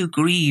us who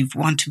grieve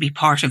want to be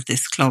part of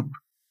this club.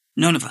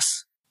 None of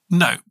us.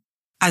 No.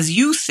 As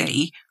you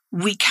say,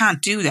 we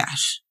can't do that.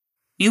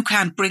 You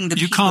can't bring the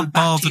people can't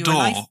bar back to the your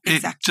door. life.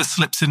 Exactly. It just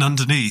slips in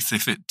underneath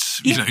if it,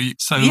 Yeah.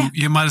 so Yeah.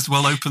 you might as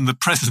well open the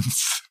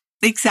presents.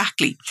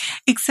 Exactly.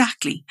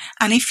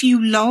 And if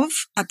you love,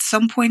 at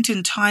some point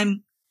in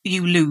time,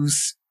 you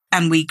lose,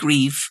 and we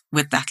grieve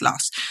with that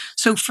loss.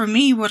 So for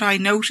me, what I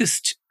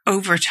noticed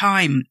over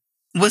time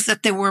was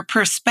that there were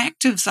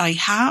perspectives I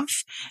have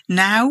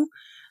now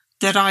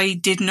that I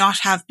did not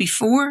have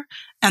before,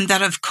 and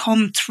that have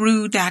come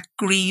through that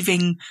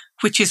grieving,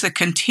 which is a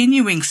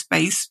continuing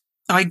space.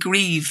 I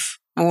grieve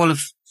all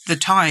of the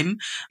time.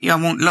 I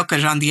won't look at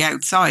it on the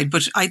outside,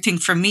 but I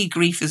think for me,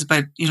 grief is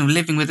about,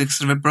 living with a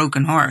sort of a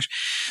broken heart.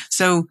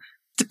 So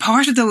the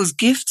part of those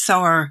gifts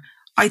are,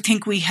 I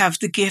think we have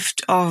the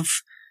gift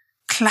of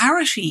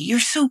clarity. You're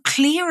so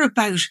clear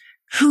about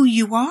who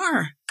you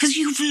are because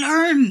you've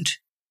learned.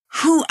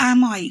 Who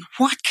am I?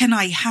 What can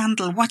I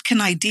handle? What can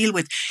I deal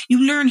with? You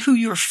learn who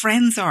your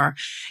friends are.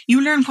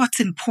 You learn what's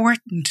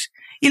important.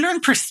 You learn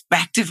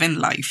perspective in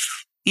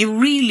life. You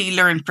really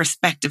learn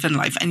perspective in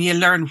life, and you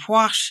learn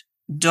what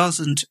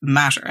doesn't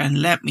matter.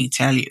 And let me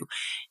tell you,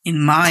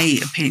 in my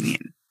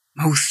opinion,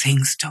 most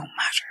things don't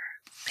matter.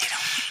 They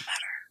don't really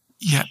matter.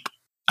 Yep.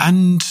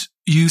 And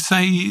you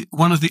say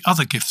one of the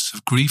other gifts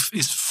of grief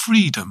is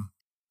freedom.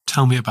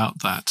 Tell me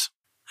about that.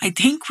 I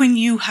think when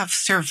you have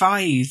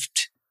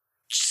survived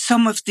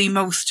some of the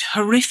most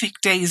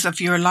horrific days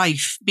of your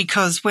life,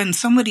 because when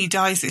somebody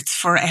dies, it's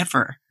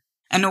forever.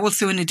 And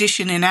also, in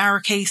addition, in our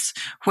case,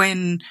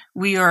 when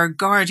we are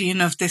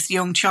guardian of this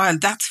young child,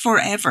 that's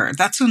forever.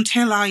 That's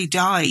until I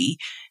die,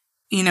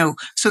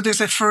 So there's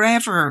a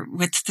forever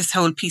with this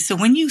whole piece. So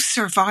when you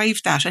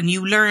survive that and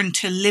you learn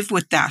to live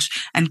with that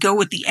and go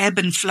with the ebb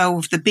and flow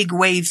of the big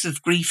waves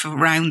of grief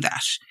around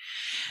that,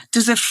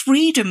 there's a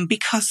freedom,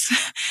 because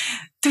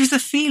there's a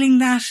feeling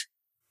that,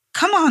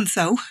 come on,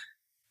 so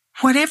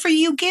whatever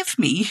you give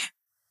me,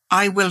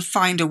 I will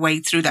find a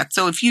way through that.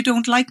 So if you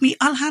don't like me,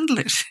 I'll handle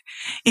it.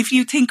 If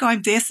you think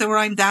I'm this or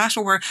I'm that,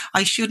 or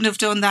I shouldn't have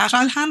done that,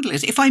 I'll handle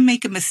it. If I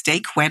make a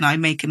mistake, when I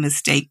make a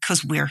mistake,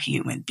 because we're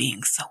human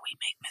beings, so we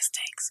make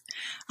mistakes,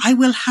 I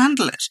will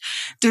handle it.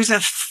 There's a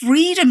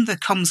freedom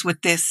that comes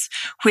with this,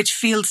 which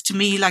feels to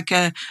me like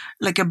a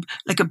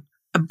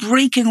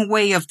breaking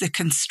away of the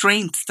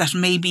constraints that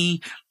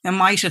maybe I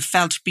might have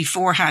felt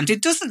beforehand.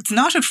 It's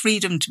not a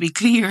freedom, to be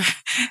clear,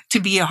 to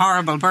be a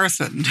horrible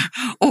person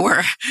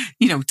or,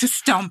 to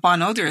stomp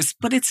on others,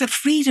 but it's a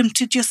freedom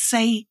to just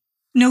say,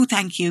 no,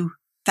 thank you.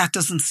 That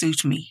doesn't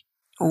suit me.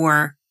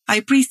 Or I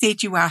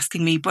appreciate you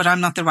asking me, but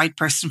I'm not the right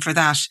person for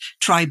that.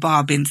 Try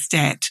Bob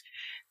instead.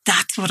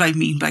 That's what I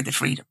mean by the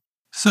freedom.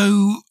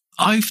 So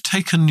I've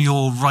taken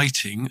your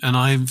writing and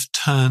I've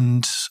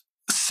turned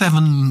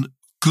 7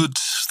 good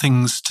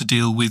things to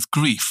deal with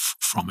grief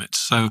from it.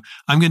 So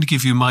I'm going to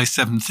give you my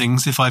 7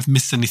 things. If I've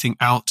missed anything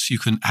out, you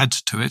can add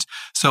to it.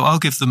 So I'll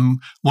give them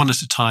one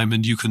at a time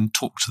and you can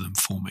talk to them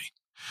for me.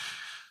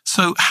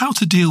 So how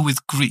to deal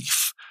with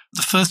grief?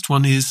 The first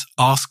one is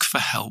ask for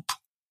help.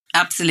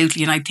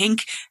 Absolutely. And I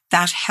think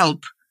that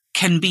help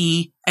can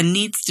be and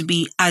needs to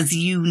be as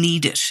you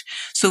need it.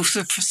 So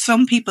for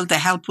some people, the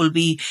help will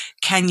be,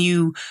 can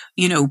you,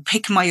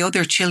 pick my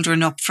other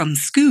children up from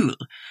school?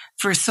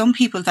 For some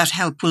people, that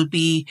help will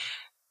be,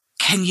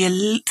 can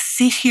you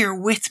sit here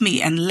with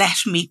me and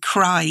let me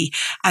cry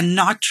and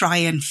not try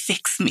and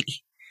fix me?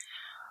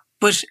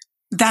 But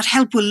that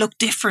help will look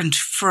different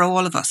for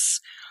all of us.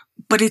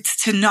 But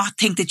it's to not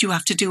think that you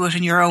have to do it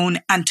on your own,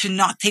 and to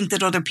not think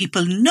that other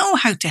people know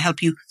how to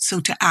help you.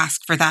 So to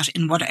ask for that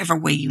in whatever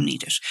way you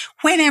need it,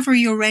 whenever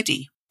you're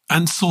ready.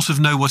 And sort of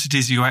know what it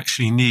is you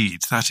actually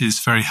need. That is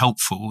very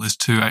helpful, is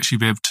to actually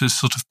be able to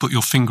sort of put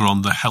your finger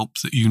on the help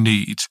that you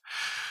need.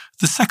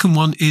 The second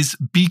one is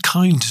be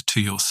kind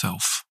to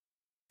yourself.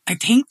 I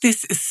think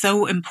this is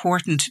so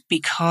important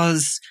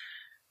because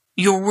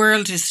your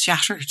world is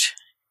shattered.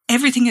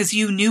 Everything as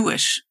you knew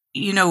it,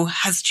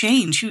 has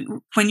changed.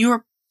 When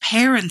your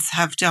parents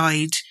have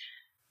died,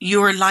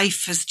 your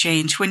life has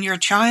changed. When your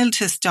child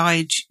has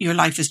died, your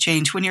life has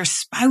changed. When your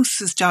spouse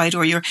has died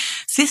or your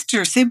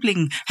sister,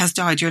 sibling has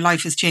died, your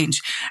life has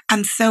changed.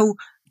 And so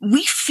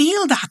we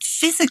feel that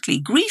physically.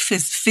 Grief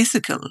is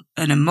physical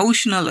and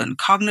emotional and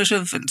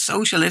cognitive and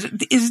social.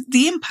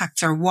 The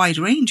impacts are wide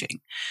ranging.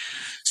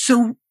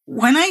 So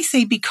when I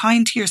say be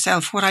kind to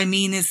yourself, what I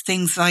mean is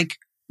things like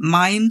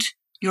mind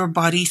your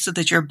body so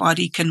that your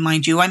body can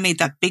mind you. I made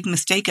that big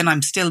mistake and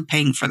I'm still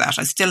paying for that.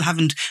 I still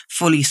haven't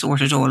fully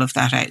sorted all of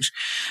that out.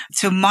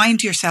 So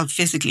mind yourself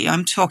physically.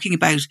 I'm talking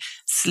about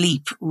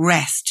sleep,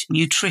 rest,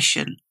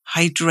 nutrition,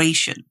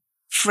 hydration,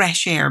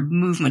 fresh air,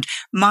 movement.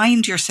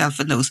 Mind yourself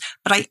in those.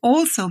 But I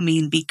also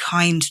mean be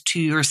kind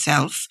to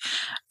yourself.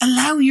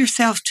 Allow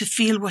yourself to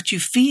feel what you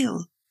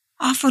feel.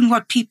 Often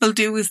what people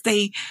do is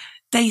they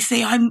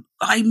say,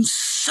 I'm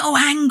so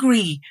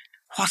angry.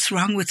 What's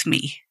wrong with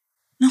me?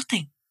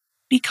 Nothing.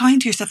 Be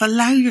kind to yourself.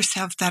 Allow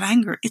yourself that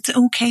anger. It's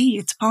okay.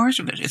 It's part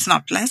of it. It's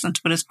not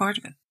pleasant, but it's part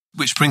of it.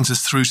 Which brings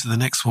us through to the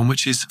next one,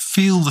 which is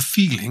feel the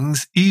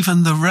feelings,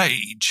 even the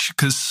rage,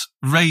 because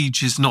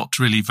rage is not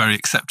really very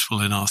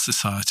acceptable in our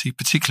society,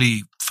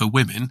 particularly for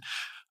women.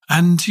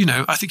 And,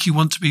 I think you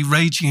want to be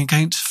raging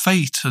against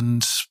fate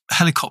and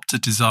helicopter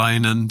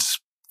design and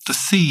the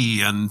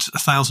sea and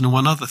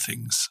 1,001 other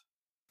things.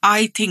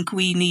 I think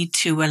we need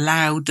to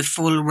allow the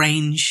full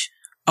range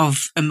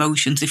of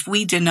emotions. If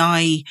we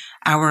deny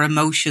our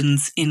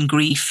emotions in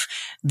grief,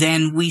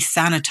 then we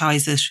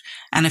sanitize it.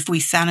 And if we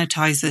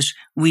sanitize it,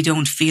 we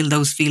don't feel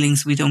those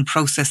feelings, we don't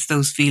process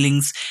those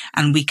feelings,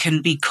 and we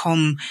can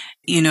become,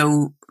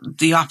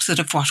 the opposite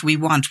of what we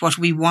want. What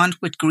we want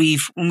with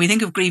grief, when we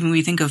think of grieving,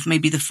 we think of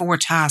maybe the 4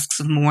 tasks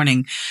of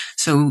mourning.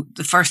 So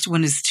the first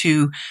one is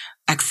to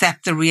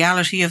accept the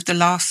reality of the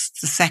loss.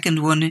 The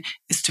second one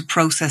is to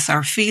process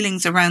our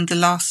feelings around the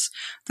loss.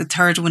 The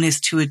third one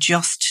is to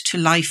adjust to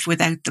life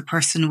without the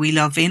person we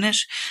love in it.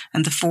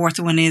 And the fourth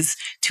one is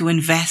to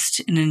invest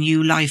in a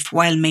new life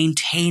while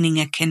maintaining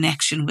a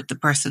connection with the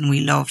person we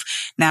love.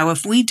 Now,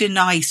 if we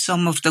deny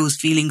some of those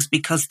feelings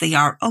because they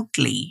are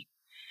ugly,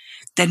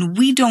 then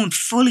we don't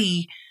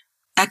fully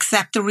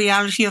accept the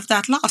reality of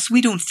that loss.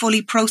 We don't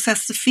fully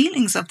process the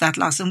feelings of that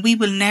loss, and we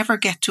will never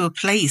get to a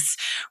place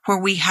where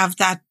we have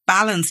that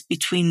balance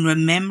between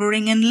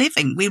remembering and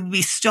living. We'll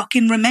be stuck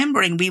in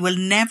remembering. We will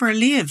never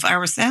live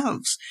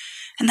ourselves.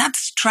 And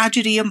that's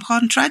tragedy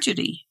upon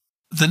tragedy.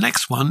 The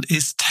next one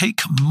is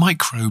take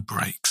micro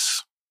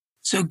breaks.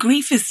 So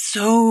grief is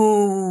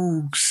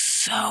so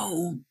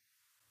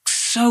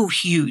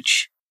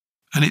huge.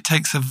 And it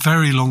takes a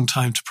very long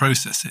time to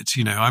process it.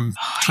 I'm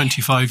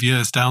 25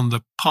 years down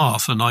the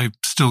path and I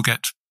still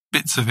get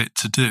bits of it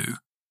to do.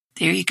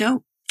 There you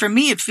go. For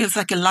me, it feels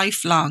like it's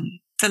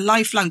a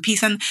lifelong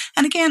piece. And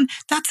again,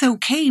 that's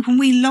okay. When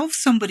we love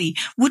somebody,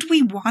 would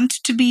we want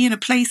to be in a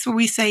place where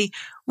we say,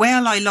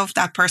 well, I love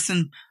that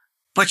person,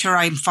 but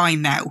I'm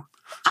fine now?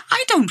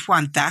 I don't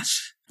want that.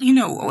 We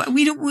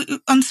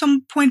don't, on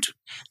some point,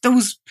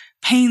 those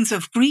pains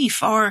of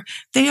grief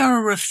they are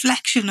a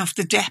reflection of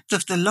the depth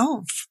of the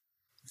love.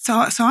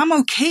 So I'm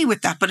okay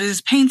with that, but it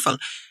is painful.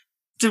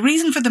 The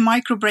reason for the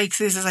micro breaks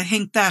is I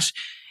think that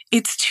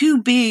it's too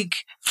big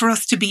for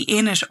us to be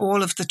in it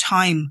all of the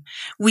time.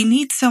 We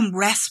need some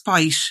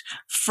respite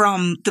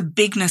from the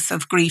bigness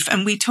of grief.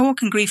 And we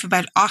talk in grief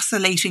about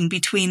oscillating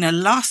between a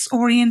loss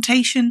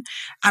orientation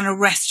and a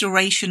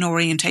restoration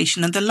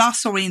orientation. And the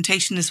loss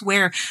orientation is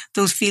where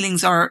those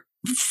feelings are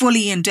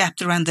fully in depth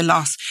around the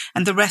loss.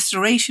 And the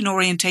restoration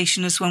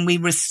orientation is when we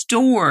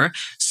restore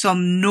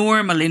some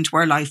normal into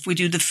our life. We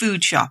do the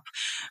food shop.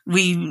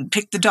 We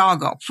pick the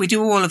dog up. We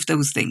do all of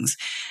those things.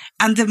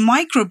 And the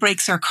micro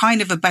breaks are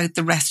kind of about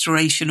the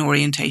restoration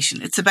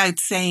orientation. It's about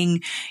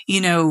saying,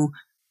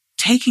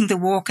 taking the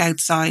walk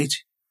outside,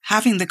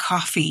 having the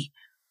coffee.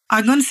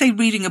 I'm going to say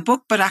reading a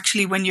book, but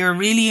actually when you're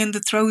really in the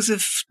throes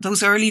of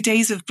those early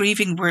days of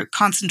grieving where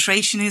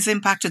concentration is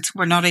impacted,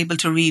 we're not able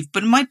to read,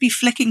 but it might be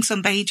flicking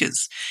some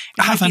pages.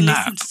 It Have might a be nap.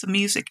 listening to some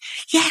music.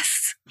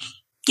 Yes.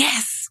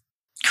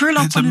 Curl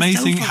up. It's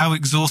amazing how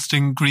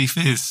exhausting grief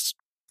is.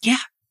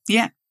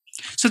 Yeah.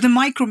 So the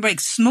micro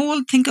breaks,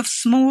 think of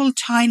small,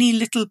 tiny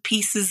little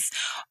pieces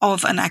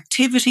of an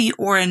activity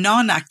or a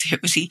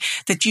non-activity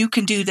that you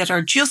can do that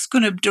are just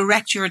going to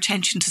direct your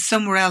attention to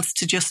somewhere else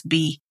to just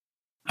be.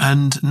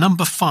 And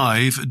number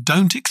 5,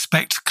 don't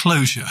expect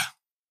closure.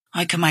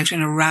 I come out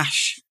in a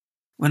rash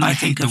when I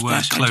think hate of the word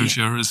that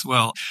closure idea. as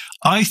well.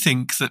 I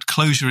think that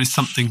closure is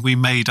something we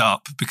made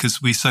up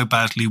because we so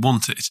badly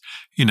want it.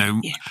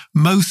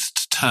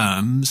 Most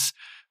terms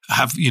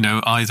have,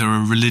 either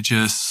a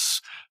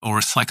religious or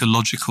a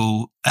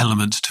psychological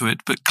element to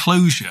it, but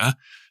closure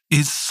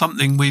is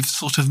something we've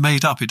sort of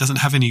made up. It doesn't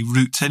have any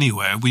roots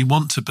anywhere. We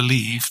want to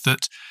believe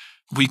that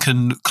we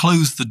can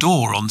close the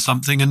door on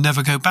something and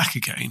never go back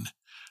again.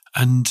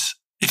 And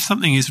if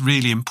something is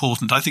really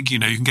important, I think, you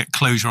can get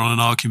closure on an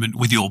argument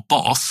with your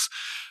boss,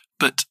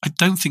 but I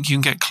don't think you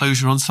can get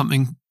closure on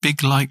something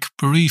big like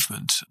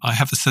bereavement. I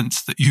have the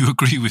sense that you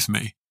agree with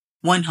me.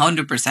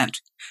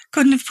 100%.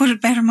 Couldn't have put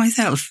it better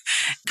myself.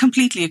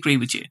 Completely agree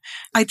with you.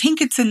 I think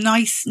it's a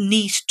nice,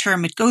 neat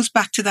term. It goes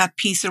back to that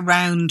piece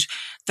around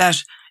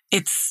that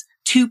it's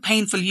too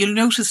painful. You'll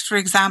notice, for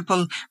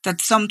example, that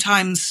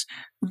sometimes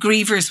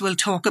grievers will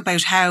talk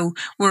about how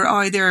we're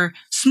either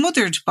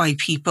smothered by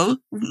people,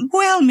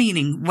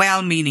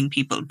 well-meaning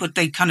people, but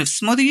they kind of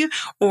smother you,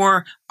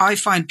 or I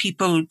find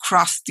people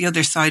cross the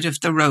other side of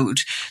the road.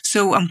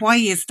 So, and why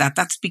is that?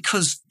 That's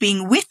because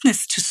being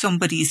witness to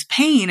somebody's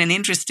pain, and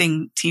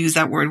interesting to use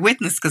that word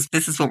witness, because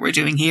this is what we're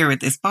doing here with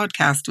this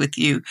podcast with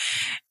you.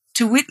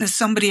 To witness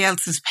somebody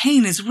else's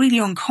pain is really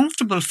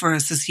uncomfortable for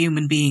us as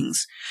human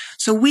beings.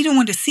 So we don't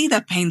want to see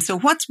that pain. So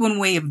what's one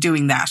way of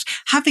doing that?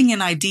 Having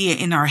an idea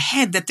in our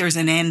head that there's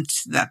an end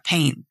to that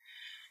pain.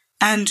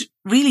 And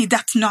really,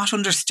 that's not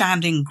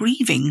understanding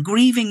grieving.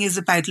 Grieving is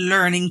about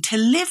learning to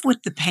live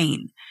with the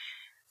pain.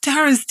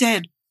 Tara's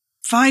dead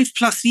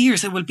 5+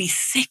 years. It will be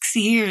 6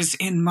 years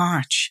in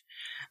March.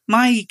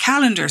 My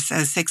calendar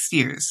says 6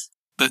 years.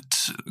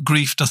 But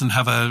grief doesn't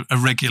have a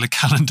regular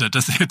calendar,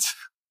 does it?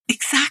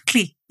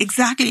 Exactly.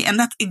 And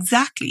that's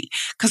exactly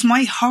because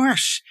my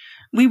heart,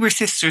 we were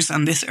sisters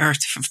on this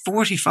earth for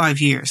 45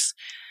 years.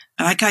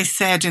 Like I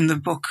said in the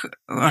book,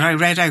 what I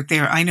read out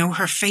there, I know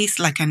her face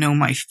like I know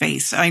my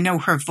face. I know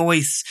her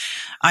voice.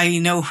 I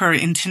know her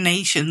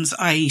intonations.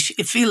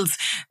 It feels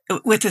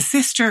with a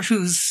sister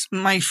who's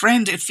my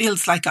friend, it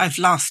feels like I've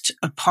lost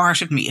a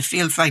part of me. It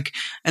feels like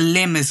a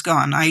limb is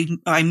gone.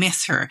 I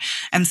miss her.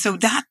 And so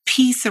that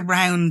piece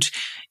around,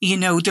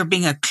 there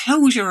being a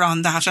closure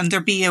on that, and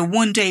there be a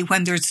one day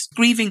when there's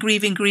grieving,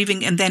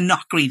 and then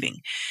not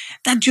grieving.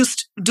 That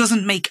just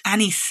doesn't make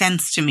any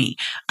sense to me.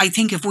 I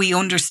think if we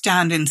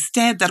understand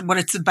instead that what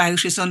it's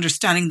about is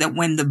understanding that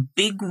when the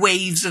big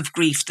waves of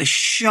grief, the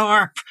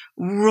sharp,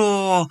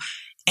 raw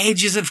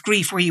edges of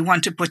grief where you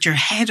want to put your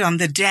head on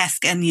the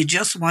desk and you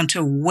just want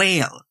to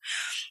wail.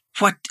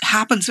 What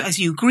happens as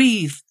you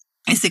grieve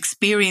is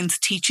experience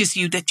teaches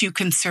you that you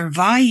can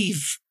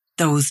survive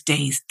those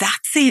days.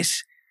 That's it.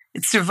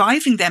 It's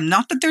surviving them.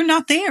 Not that they're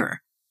not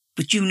there,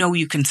 but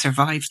you can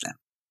survive them.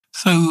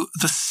 So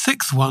the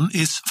sixth one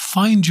is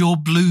find your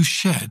blue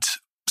shed.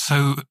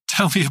 So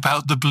tell me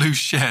about the blue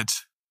shed.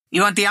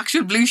 You want the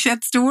actual blue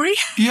shed story?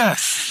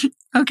 Yes.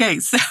 Okay,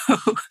 so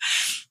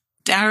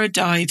Dara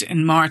died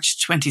in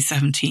March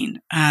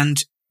 2017,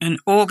 and in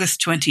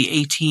August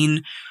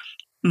 2018,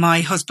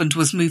 my husband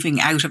was moving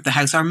out of the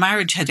house. Our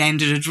marriage had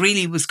ended. It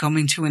really was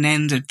coming to an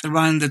end at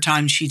around the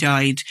time she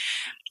died.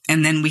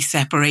 And then we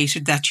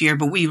separated that year,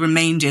 but we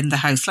remained in the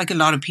house. Like a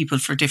lot of people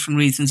for different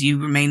reasons, you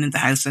remain in the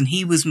house. And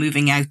he was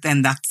moving out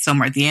then that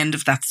summer, the end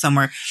of that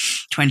summer,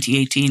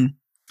 2018.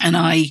 And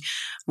I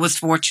was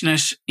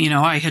fortunate,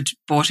 I had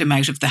bought him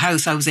out of the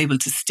house. I was able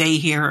to stay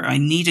here. I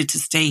needed to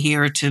stay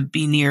here to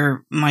be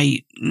near my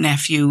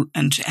nephew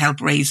and to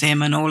help raise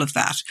him and all of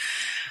that.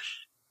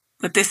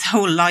 But this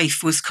whole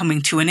life was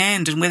coming to an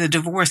end. And with a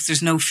divorce,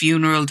 there's no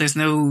funeral, there's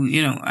no,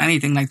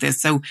 anything like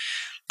this. So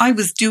I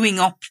was doing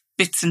up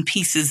bits and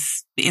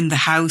pieces in the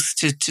house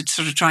to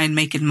sort of try and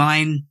make it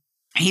mine.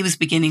 He was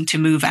beginning to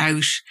move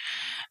out.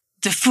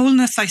 The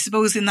fullness, I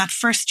suppose, in that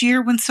first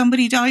year when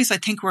somebody dies, I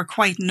think we're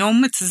quite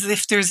numb. It's as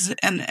if there's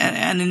an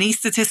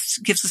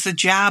anaesthetist gives us a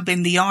jab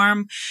in the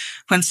arm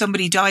when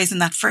somebody dies,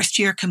 and that first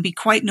year can be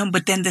quite numb.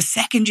 But then the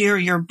second year,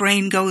 your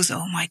brain goes,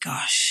 oh my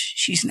gosh,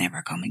 she's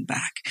never coming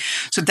back.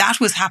 So that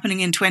was happening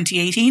in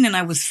 2018, and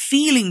I was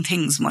feeling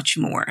things much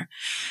more.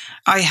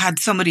 I had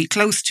somebody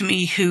close to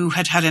me who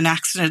had had an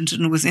accident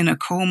and was in a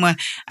coma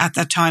at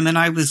that time, and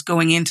I was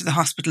going into the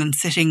hospital and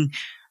sitting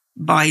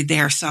by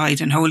their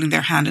side and holding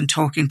their hand and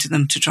talking to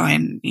them to try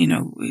and,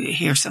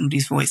 hear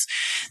somebody's voice.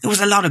 There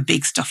was a lot of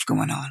big stuff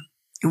going on.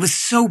 It was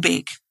so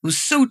big.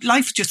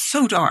 Life was just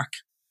so dark.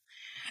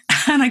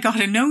 And I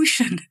got a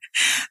notion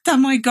that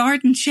my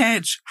garden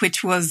shed,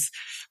 which was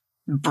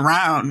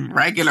brown,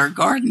 regular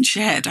garden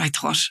shed, I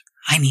thought,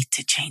 I need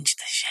to change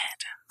the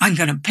shed. I'm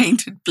going to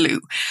paint it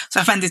blue. So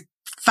I found this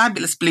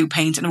fabulous blue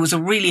paint, and it was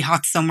a really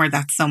hot summer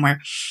that summer.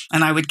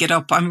 And I would get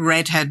up, I'm a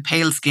redhead,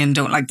 pale skin,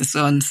 don't like the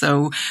sun.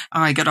 So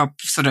I got up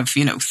sort of,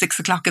 6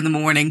 o'clock in the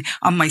morning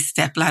on my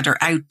step ladder,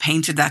 out,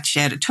 painted that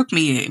shed. It took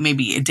me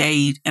maybe a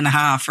day and a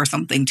half or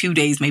something, 2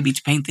 days maybe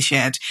to paint the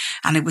shed.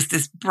 And it was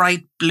this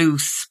bright blue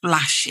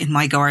splash in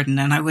my garden.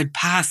 And I would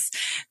pass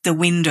the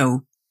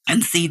window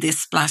and see this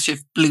splash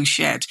of blue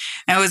shed.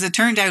 Now, as it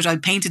turned out, I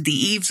painted the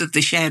eaves of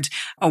the shed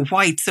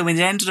white, so it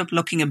ended up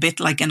looking a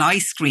bit like an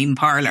ice cream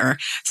parlour.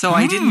 So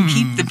I didn't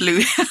keep the blue.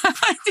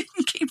 I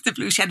didn't keep the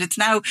blue shed. It's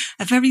now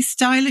a very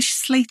stylish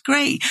slate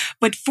grey.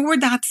 But for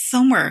that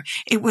summer,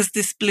 it was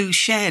this blue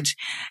shed,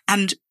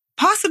 and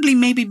possibly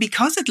maybe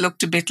because it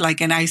looked a bit like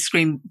an ice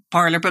cream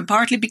parlour, but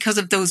partly because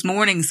of those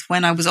mornings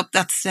when I was up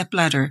that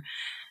stepladder,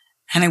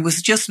 and it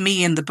was just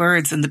me and the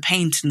birds and the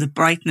paint and the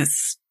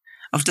brightness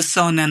of the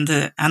sun and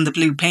the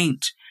blue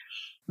paint.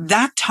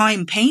 That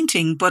time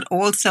painting, but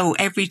also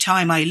every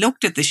time I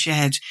looked at the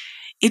shed,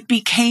 it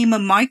became a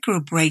micro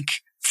break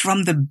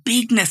from the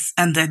bigness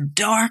and the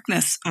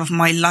darkness of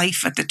my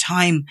life at the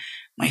time.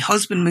 My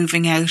husband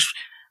moving out,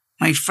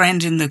 my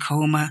friend in the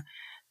coma,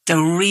 the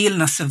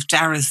realness of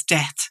Dara's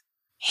death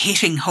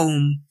hitting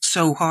home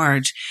so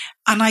hard.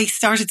 And I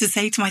started to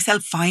say to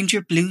myself, find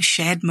your blue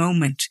shed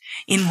moment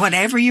in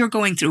whatever you're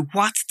going through.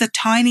 What's the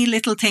tiny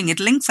little thing? It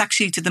links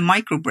actually to the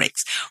micro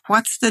breaks.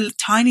 What's the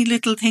tiny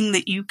little thing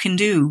that you can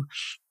do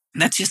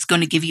that's just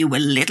going to give you a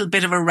little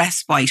bit of a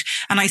respite?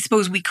 And I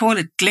suppose we call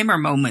it glimmer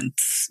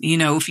moments.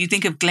 If you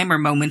think of glimmer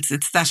moments,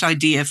 it's that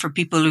idea for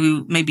people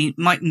who maybe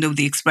mightn't know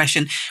the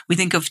expression. We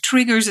think of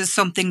triggers as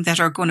something that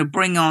are going to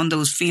bring on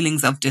those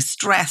feelings of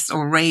distress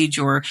or rage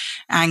or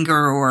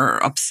anger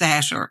or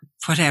upset or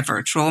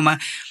whatever, trauma.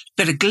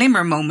 But a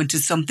glimmer moment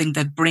is something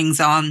that brings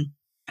on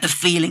a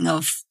feeling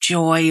of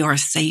joy or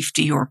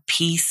safety or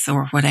peace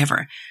or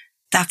whatever.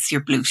 That's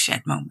your blue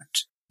shed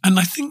moment. And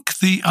I think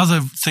the other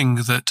thing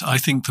that I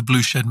think the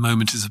blue shed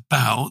moment is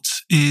about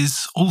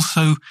is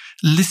also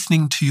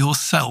listening to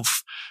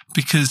yourself,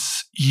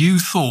 because you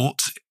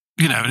thought,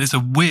 and it's a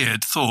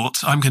weird thought,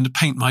 I'm going to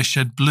paint my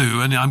shed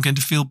blue and I'm going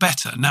to feel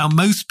better. Now,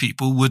 most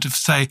people would have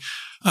say,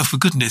 oh, for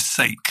goodness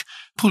sake,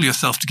 pull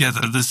yourself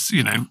together.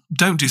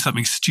 Don't do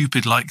something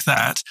stupid like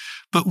that.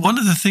 But one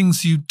of the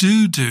things you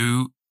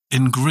do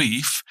in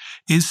grief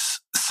is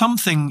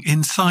something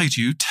inside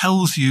you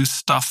tells you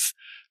stuff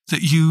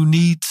that you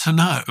need to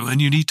know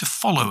and you need to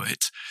follow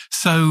it.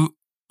 So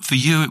for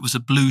you, it was a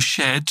blue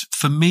shed.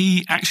 For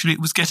me, actually,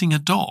 it was getting a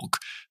dog.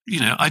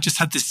 I just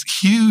had this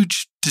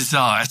huge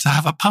desire to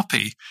have a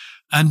puppy.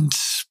 And,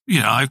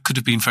 I could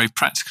have been very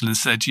practical and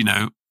said,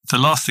 the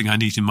last thing I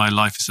need in my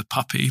life is a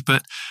puppy.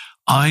 But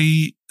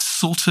I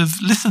sort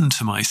of listened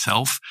to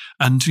myself,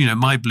 and,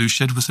 my blue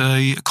shed was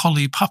a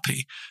collie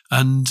puppy.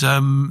 And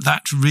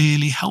that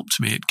really helped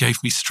me. It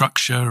gave me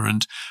structure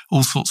and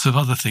all sorts of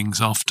other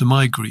things after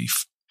my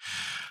grief.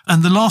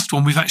 And the last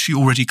one we've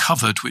actually already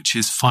covered, which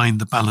is find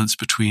the balance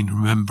between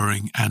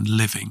remembering and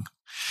living.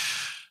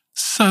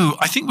 So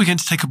I think we're going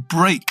to take a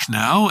break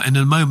now. In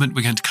a moment,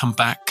 we're going to come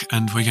back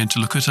and we're going to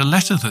look at a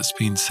letter that's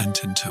been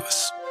sent in to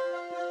us.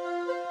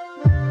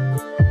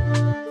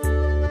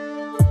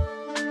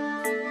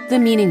 The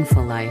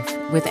Meaningful Life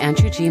with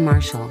Andrew G.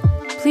 Marshall.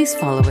 Please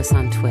follow us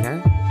on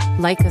Twitter,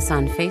 like us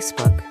on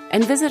Facebook,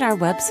 and visit our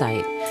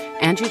website,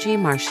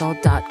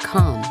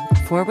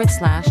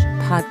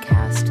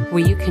 andrewgmarshall.com/podcast,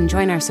 where you can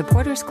join our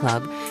supporters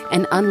club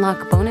and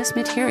unlock bonus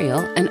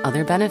material and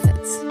other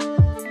benefits.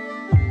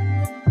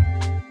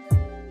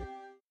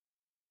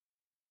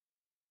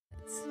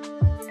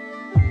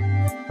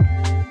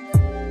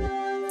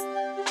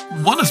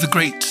 One of the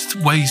great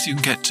ways you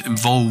can get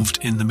involved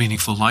in The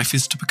Meaningful Life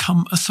is to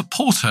become a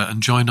supporter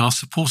and join our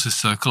supporters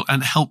circle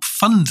and help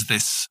fund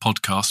this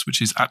podcast,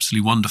 which is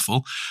absolutely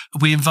wonderful.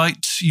 We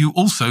invite you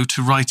also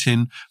to write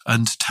in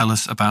and tell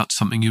us about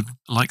something you'd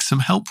like some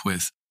help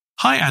with.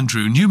 Hi,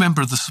 Andrew, new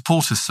member of the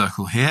supporters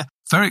circle here.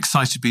 Very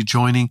excited to be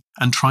joining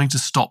and trying to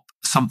stop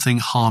something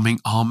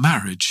harming our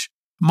marriage.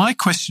 My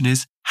question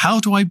is, how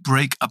do I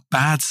break a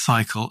bad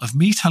cycle of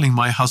me telling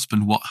my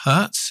husband what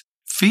hurts,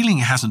 feeling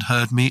he hasn't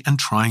heard me, and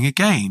trying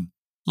again?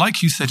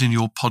 Like you said in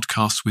your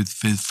podcast with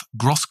Viv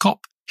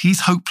Grosskop,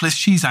 he's hopeless,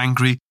 she's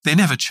angry, they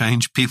never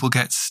change, people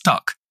get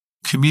stuck.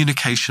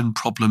 Communication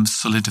problems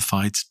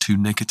solidified to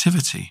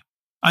negativity.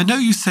 I know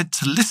you said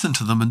to listen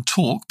to them and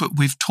talk, but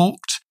we've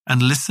talked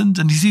and listened,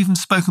 and he's even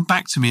spoken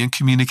back to me and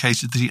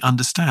communicated that he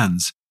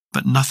understands,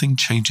 but nothing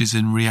changes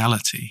in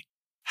reality.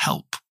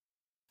 Help.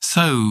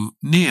 So,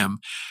 Niamh,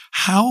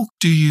 how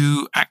do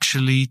you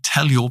actually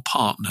tell your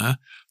partner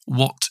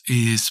what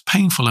is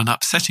painful and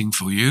upsetting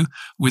for you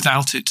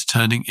without it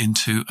turning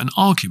into an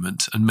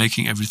argument and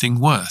making everything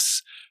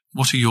worse?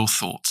 What are your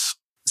thoughts?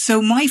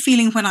 So my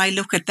feeling when I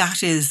look at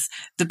that is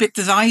the bit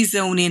that I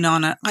zone in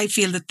on it, I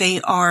feel that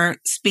they are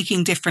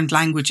speaking different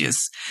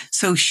languages.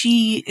 So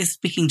she is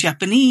speaking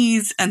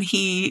Japanese and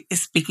he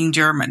is speaking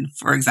German,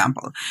 for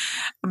example,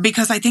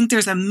 because I think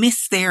there's a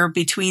miss there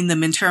between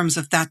them in terms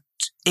of that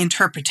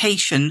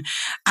interpretation,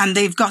 and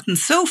they've gotten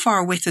so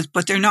far with it,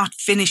 but they're not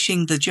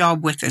finishing the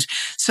job with it.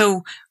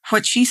 So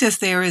what she says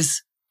there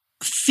is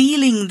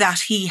feeling that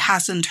he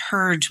hasn't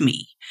heard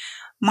me.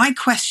 My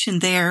question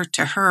there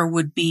to her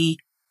would be,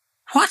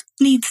 what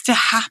needs to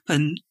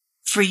happen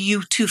for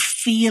you to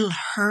feel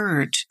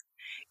heard?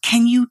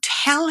 Can you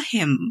tell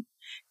him?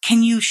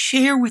 Can you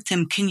share with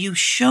him? Can you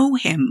show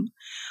him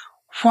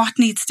what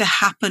needs to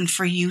happen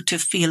for you to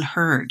feel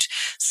heard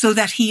so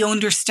that he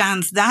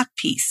understands that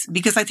piece?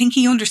 Because I think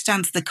he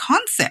understands the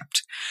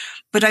concept,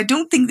 but I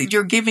don't think that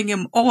you're giving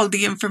him all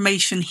the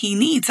information he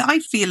needs. I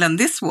feel on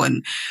this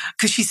one,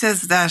 because she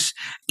says that,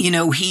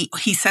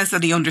 he says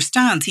that he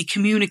understands, he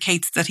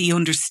communicates that he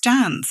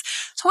understands.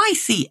 So I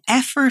see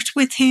effort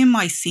with him,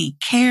 I see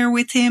care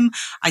with him,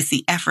 I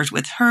see effort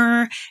with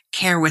her,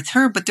 care with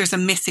her, but there's a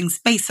missing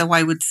space. So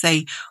I would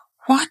say,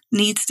 what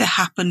needs to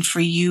happen for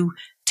you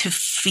to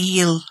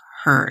feel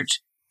heard?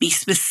 Be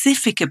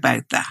specific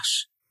about that.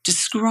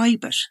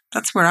 Describe it.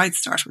 That's where I'd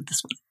start with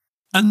this one.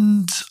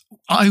 And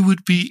I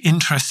would be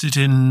interested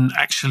in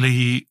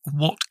actually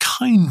what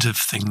kind of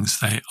things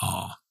they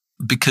are,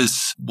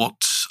 because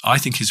what I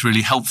think is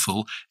really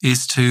helpful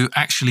is to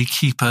actually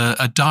keep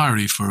a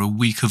diary for a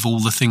week of all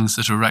the things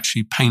that are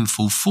actually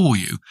painful for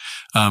you,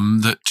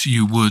 that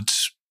you would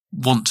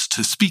want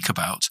to speak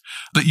about,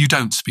 but you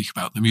don't speak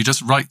about them. You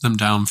just write them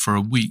down for a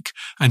week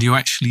and you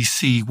actually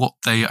see what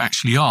they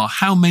actually are.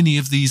 How many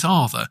of these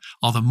are there?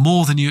 Are there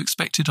more than you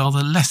expected? Are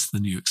there less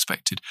than you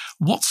expected?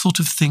 What sort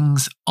of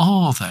things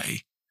are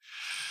they?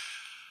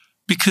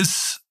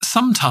 Because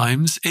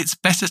sometimes it's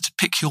better to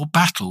pick your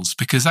battles,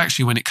 because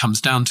actually when it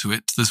comes down to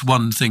it, there's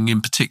one thing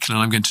in particular,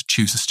 and I'm going to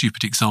choose a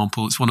stupid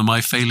example. It's one of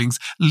my failings,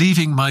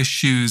 leaving my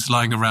shoes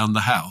lying around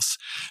the house.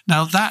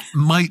 Now that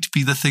might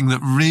be the thing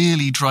that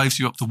really drives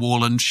you up the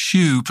wall, and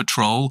shoe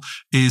patrol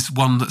is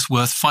one that's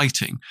worth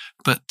fighting.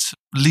 But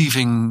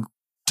leaving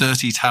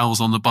dirty towels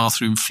on the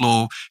bathroom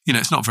floor,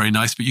 it's not very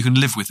nice, but you can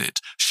live with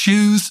it.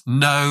 Shoes,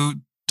 no.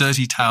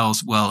 Dirty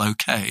towels, well,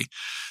 okay.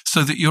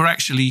 So that you're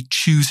actually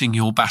choosing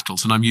your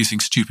battles. And I'm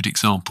using stupid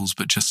examples,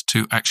 but just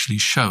to actually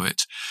show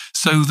it.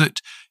 So that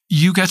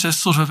you get a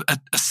sort of a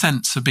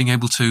sense of being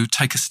able to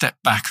take a step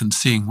back and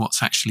seeing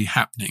what's actually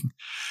happening.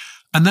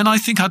 And then I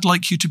think I'd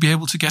like you to be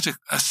able to get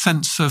a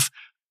sense of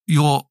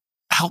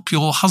help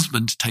your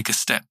husband take a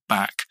step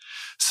back.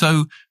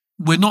 So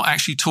we're not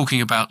actually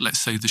talking about,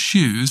 let's say, the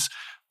shoes,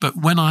 but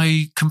when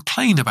I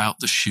complain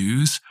about the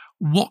shoes,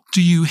 what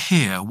do you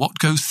hear? What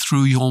goes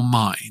through your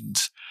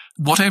mind?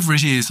 whatever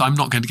it is, I'm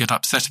not going to get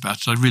upset about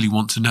it. I really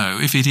want to know.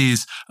 If it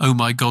is, oh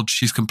my God,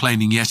 she's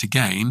complaining yet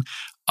again,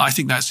 I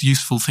think that's a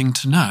useful thing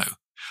to know.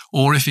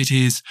 Or if it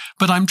is,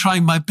 but I'm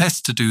trying my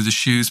best to do the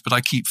shoes, but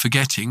I keep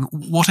forgetting,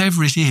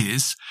 whatever it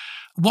is,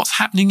 what's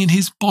happening in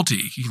his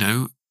body?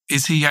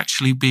 Is he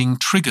actually being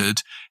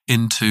triggered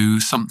into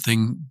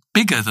something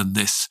bigger than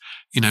this?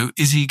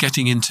 Is he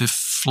getting into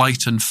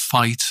flight and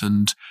fight?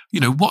 And,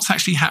 what's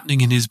actually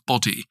happening in his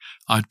body?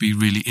 I'd be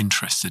really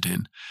interested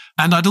in.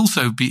 And I'd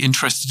also be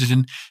interested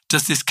in,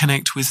 does this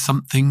connect with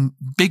something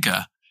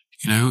bigger?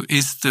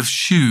 Is the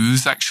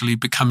shoes actually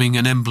becoming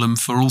an emblem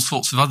for all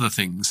sorts of other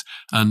things?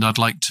 And I'd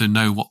like to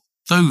know what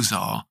those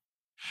are.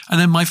 And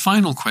then my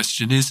final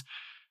question is,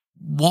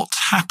 what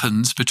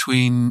happens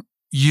between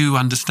you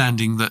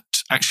understanding that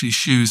actually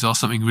shoes are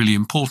something really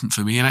important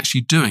for me and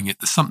actually doing it?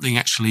 There's something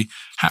actually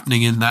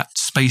happening in that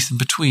space in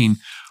between.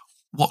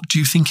 What do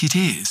you think it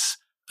is?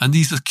 And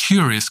these are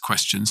curious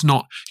questions,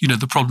 not,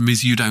 the problem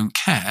is you don't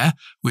care,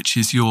 which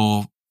is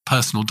your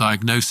personal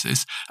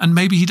diagnosis. And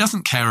maybe he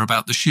doesn't care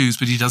about the shoes,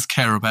 but he does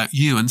care about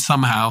you. And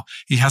somehow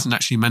he hasn't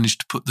actually managed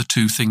to put the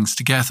two things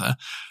together.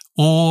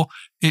 Or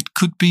it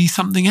could be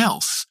something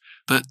else.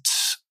 But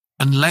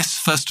unless,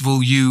 first of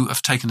all, you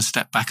have taken a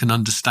step back and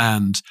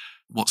understand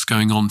what's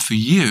going on for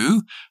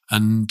you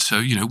and,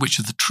 which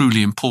are the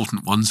truly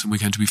important ones, and we're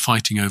going to be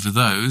fighting over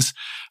those,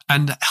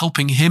 and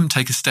helping him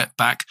take a step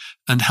back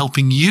and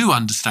helping you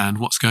understand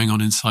what's going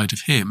on inside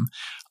of him,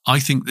 I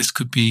think this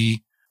could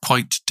be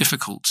quite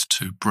difficult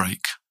to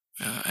break.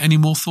 Any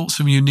more thoughts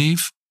from you,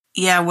 Niamh?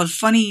 Yeah, well,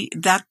 funny,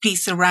 that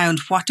piece around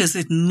what does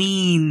it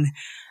mean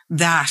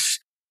that,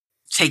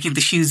 taking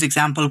the shoes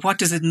example, what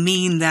does it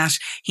mean that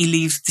he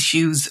leaves the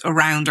shoes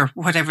around or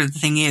whatever the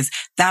thing is?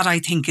 That I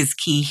think is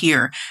key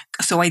here.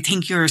 So I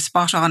think you're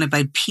spot on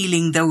about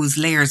peeling those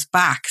layers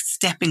back,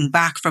 stepping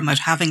back from it,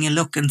 having a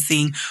look and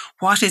seeing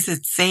what is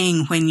it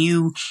saying when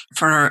you,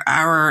 for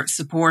our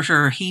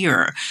supporter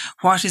here,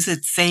 what is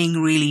it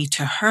saying really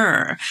to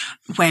her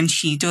when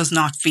she does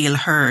not feel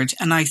heard?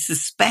 And I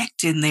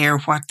suspect in there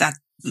what that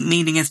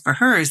meaning is for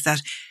her is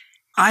that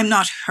I'm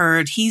not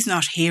heard. He's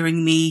not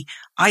hearing me.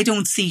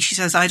 She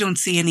says, I don't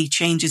see any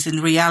changes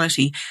in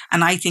reality.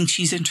 And I think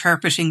she's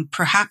interpreting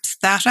perhaps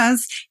that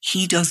as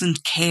he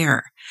doesn't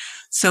care.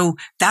 So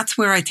that's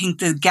where I think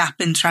the gap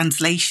in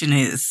translation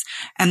is.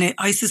 And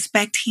I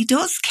suspect he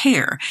does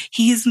care.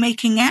 He is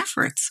making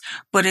efforts,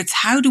 but it's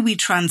how do we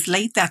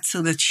translate that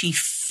so that she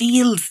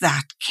feels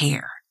that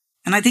care?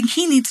 And I think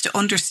he needs to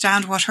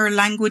understand what her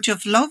language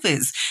of love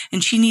is.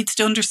 And she needs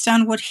to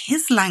understand what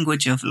his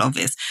language of love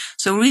is.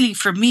 So really,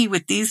 for me,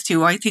 with these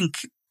two, I think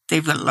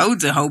they've got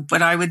loads of hope.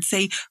 But I would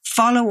say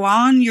follow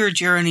on your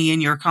journey in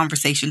your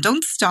conversation.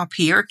 Don't stop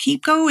here.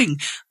 Keep going.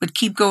 But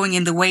keep going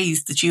in the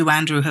ways that you,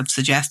 Andrew, have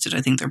suggested.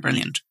 I think they're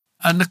brilliant.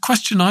 And the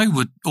question I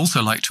would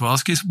also like to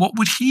ask is, what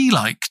would he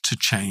like to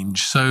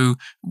change? So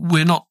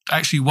we're not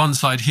actually one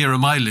side, here are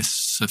my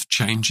lists of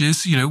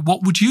changes.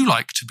 What would you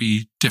like to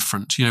be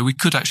different? We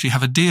could actually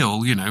have a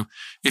deal.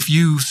 If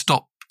you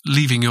stop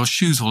leaving your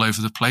shoes all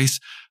over the place,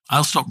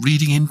 I'll stop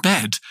reading in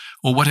bed,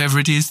 or whatever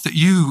it is that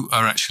you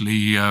are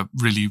actually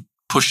really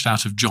pushed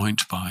out of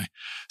joint by.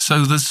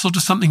 So there's sort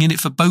of something in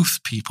it for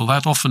both people.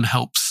 That often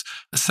helps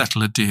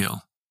settle a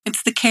deal.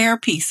 It's the care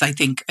piece, I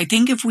think. I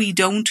think if we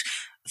don't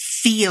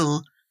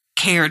feel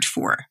cared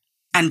for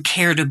and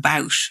cared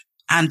about,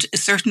 and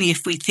certainly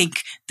if we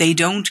think they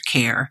don't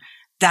care,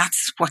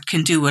 that's what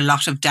can do a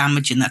lot of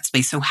damage in that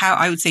space. So how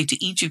I would say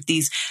to each of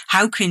these,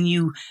 how can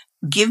you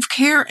give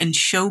care and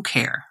show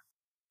care?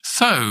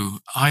 So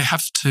I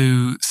have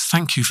to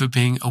thank you for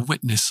being a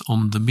witness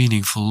on The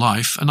Meaningful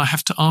Life, and I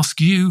have to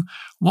ask you,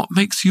 what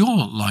makes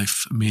your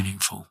life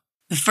meaningful?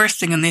 The first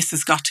thing on this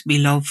has got to be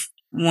love.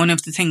 One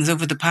of the things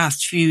over the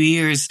past few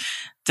years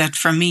that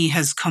for me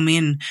has come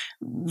in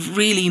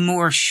really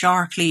more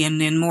sharply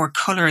and in more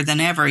colour than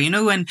ever.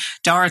 When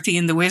Dorothy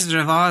in The Wizard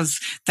of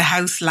Oz, the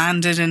house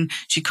landed and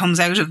she comes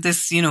out of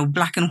this,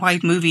 black and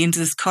white movie into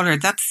this colour.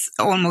 That's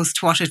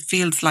almost what it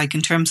feels like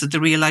in terms of the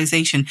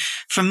realisation.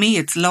 For me,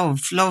 it's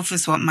love. Love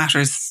is what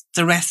matters.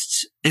 The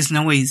rest is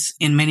noise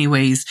in many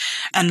ways.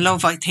 And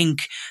love, I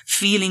think,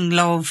 feeling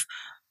love,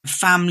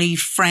 family,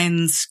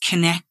 friends,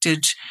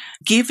 connected,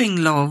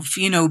 giving love,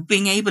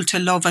 being able to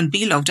love and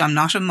be loved. I'm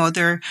not a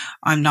mother.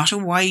 I'm not a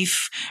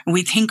wife.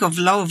 We think of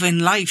love in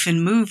life,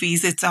 in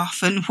movies. It's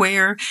often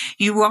where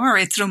you are.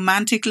 It's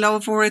romantic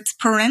love or it's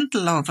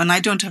parental love. And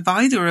I don't have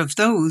either of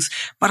those,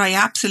 but I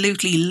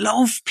absolutely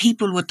love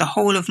people with the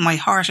whole of my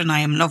heart and I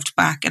am loved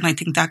back. And I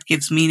think that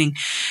gives meaning.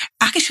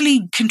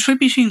 Actually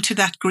contributing to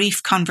that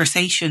grief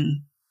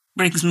conversation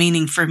brings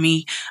meaning for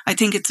me. I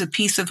think it's a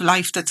piece of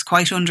life that's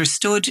quite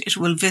understood. It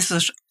will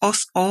visit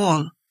us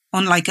all,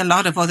 unlike a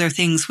lot of other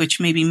things which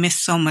maybe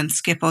miss some and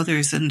skip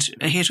others and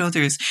hit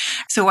others.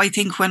 So I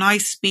think when I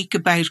speak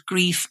about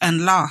grief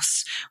and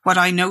loss, what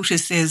I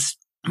notice is,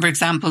 for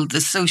example, the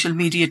social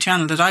media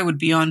channel that I would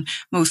be on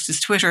most is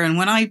Twitter. And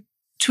when I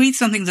tweet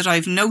something that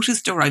I've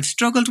noticed or I've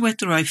struggled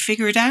with or I've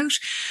figured out,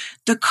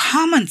 the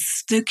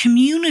comments, the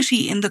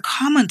community in the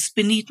comments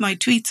beneath my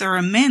tweets are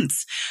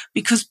immense,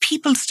 because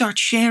people start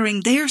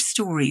sharing their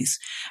stories.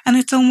 And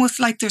it's almost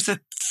like there's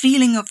a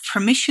feeling of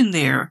permission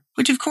there,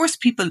 which of course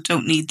people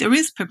don't need. There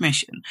is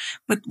permission,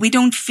 but we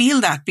don't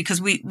feel that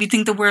because we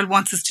think the world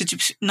wants us to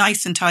be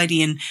nice and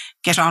tidy and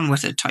get on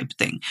with it type of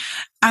thing.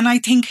 And I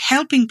think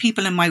helping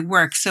people in my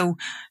work. So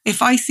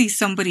if I see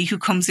somebody who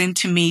comes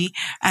into me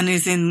and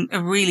is in a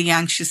really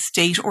anxious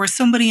state, or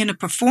somebody in a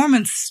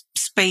performance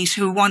space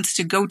who wants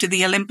to go to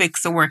the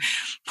Olympics or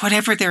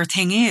whatever their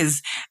thing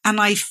is, and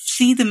I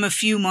see them a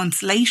few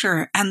months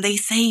later and they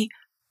say,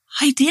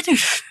 I did it.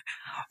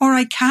 Or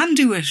I can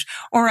do it,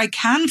 or I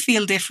can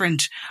feel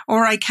different,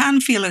 or I can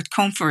feel at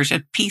comfort,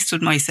 at peace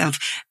with myself.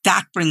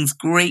 That brings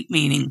great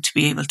meaning to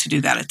be able to do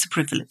that. It's a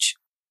privilege.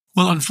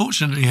 Well,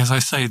 unfortunately, as I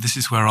say, this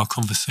is where our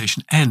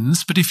conversation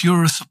ends. But if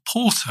you're a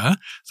supporter,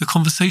 the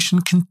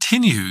conversation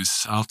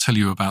continues. I'll tell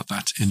you about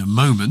that in a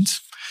moment.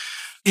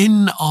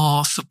 In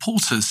our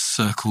supporters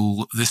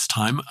circle this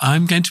time,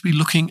 I'm going to be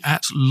looking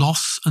at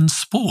loss and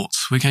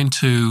sports. We're going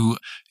to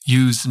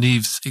use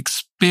Niamh's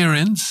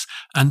experience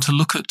and to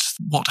look at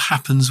what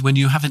happens when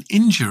you have an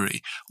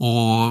injury,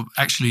 or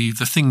actually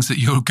the things that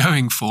you're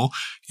going for,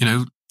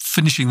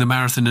 finishing the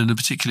marathon in a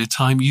particular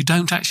time you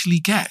don't actually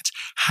get.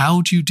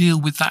 How do you deal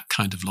with that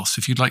kind of loss?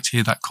 If you'd like to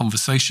hear that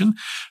conversation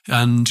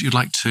and you'd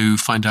like to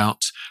find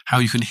out how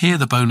you can hear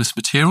the bonus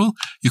material,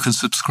 you can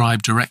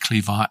subscribe directly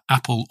via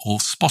Apple or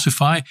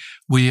Spotify.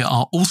 We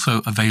are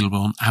also available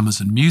on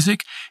Amazon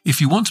Music.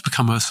 If you want to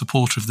become a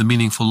supporter of The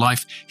Meaningful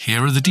Life,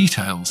 here are the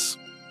details.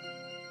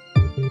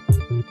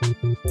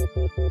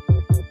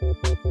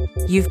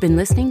 You've been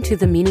listening to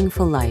The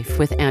Meaningful Life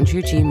with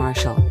Andrew G.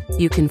 Marshall.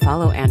 You can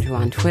follow Andrew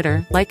on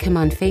Twitter, like him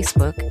on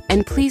Facebook,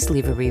 and please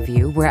leave a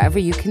review wherever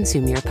you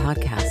consume your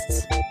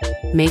podcasts.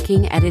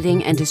 Making,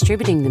 editing, and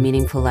distributing The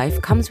Meaningful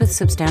Life comes with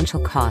substantial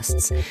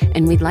costs,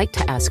 and we'd like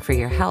to ask for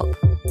your help.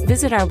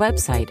 Visit our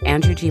website,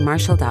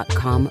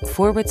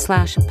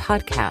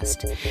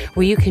 andrewgmarshall.com/podcast,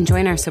 where you can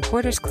join our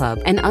supporters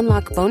club and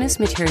unlock bonus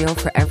material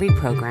for every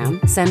program,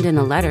 send in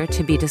a letter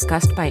to be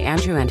discussed by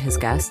Andrew and his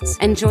guests,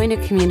 and join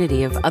a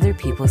community of other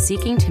people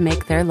seeking to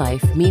make their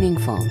life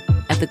meaningful.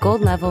 At the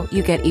gold level,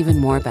 you get even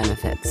more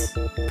benefits.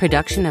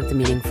 Production of The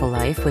Meaningful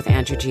Life with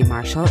Andrew G.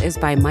 Marshall is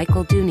by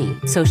Michael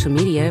Dooney. Social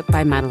media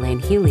by Madeleine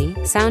Healy.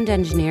 Sound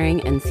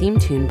engineering and theme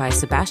tune by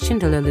Sebastian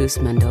de la Luz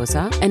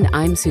Mendoza. And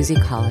I'm Susie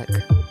Colick.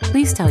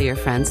 Please tell your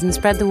friends and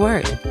spread the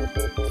word.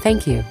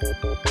 Thank you.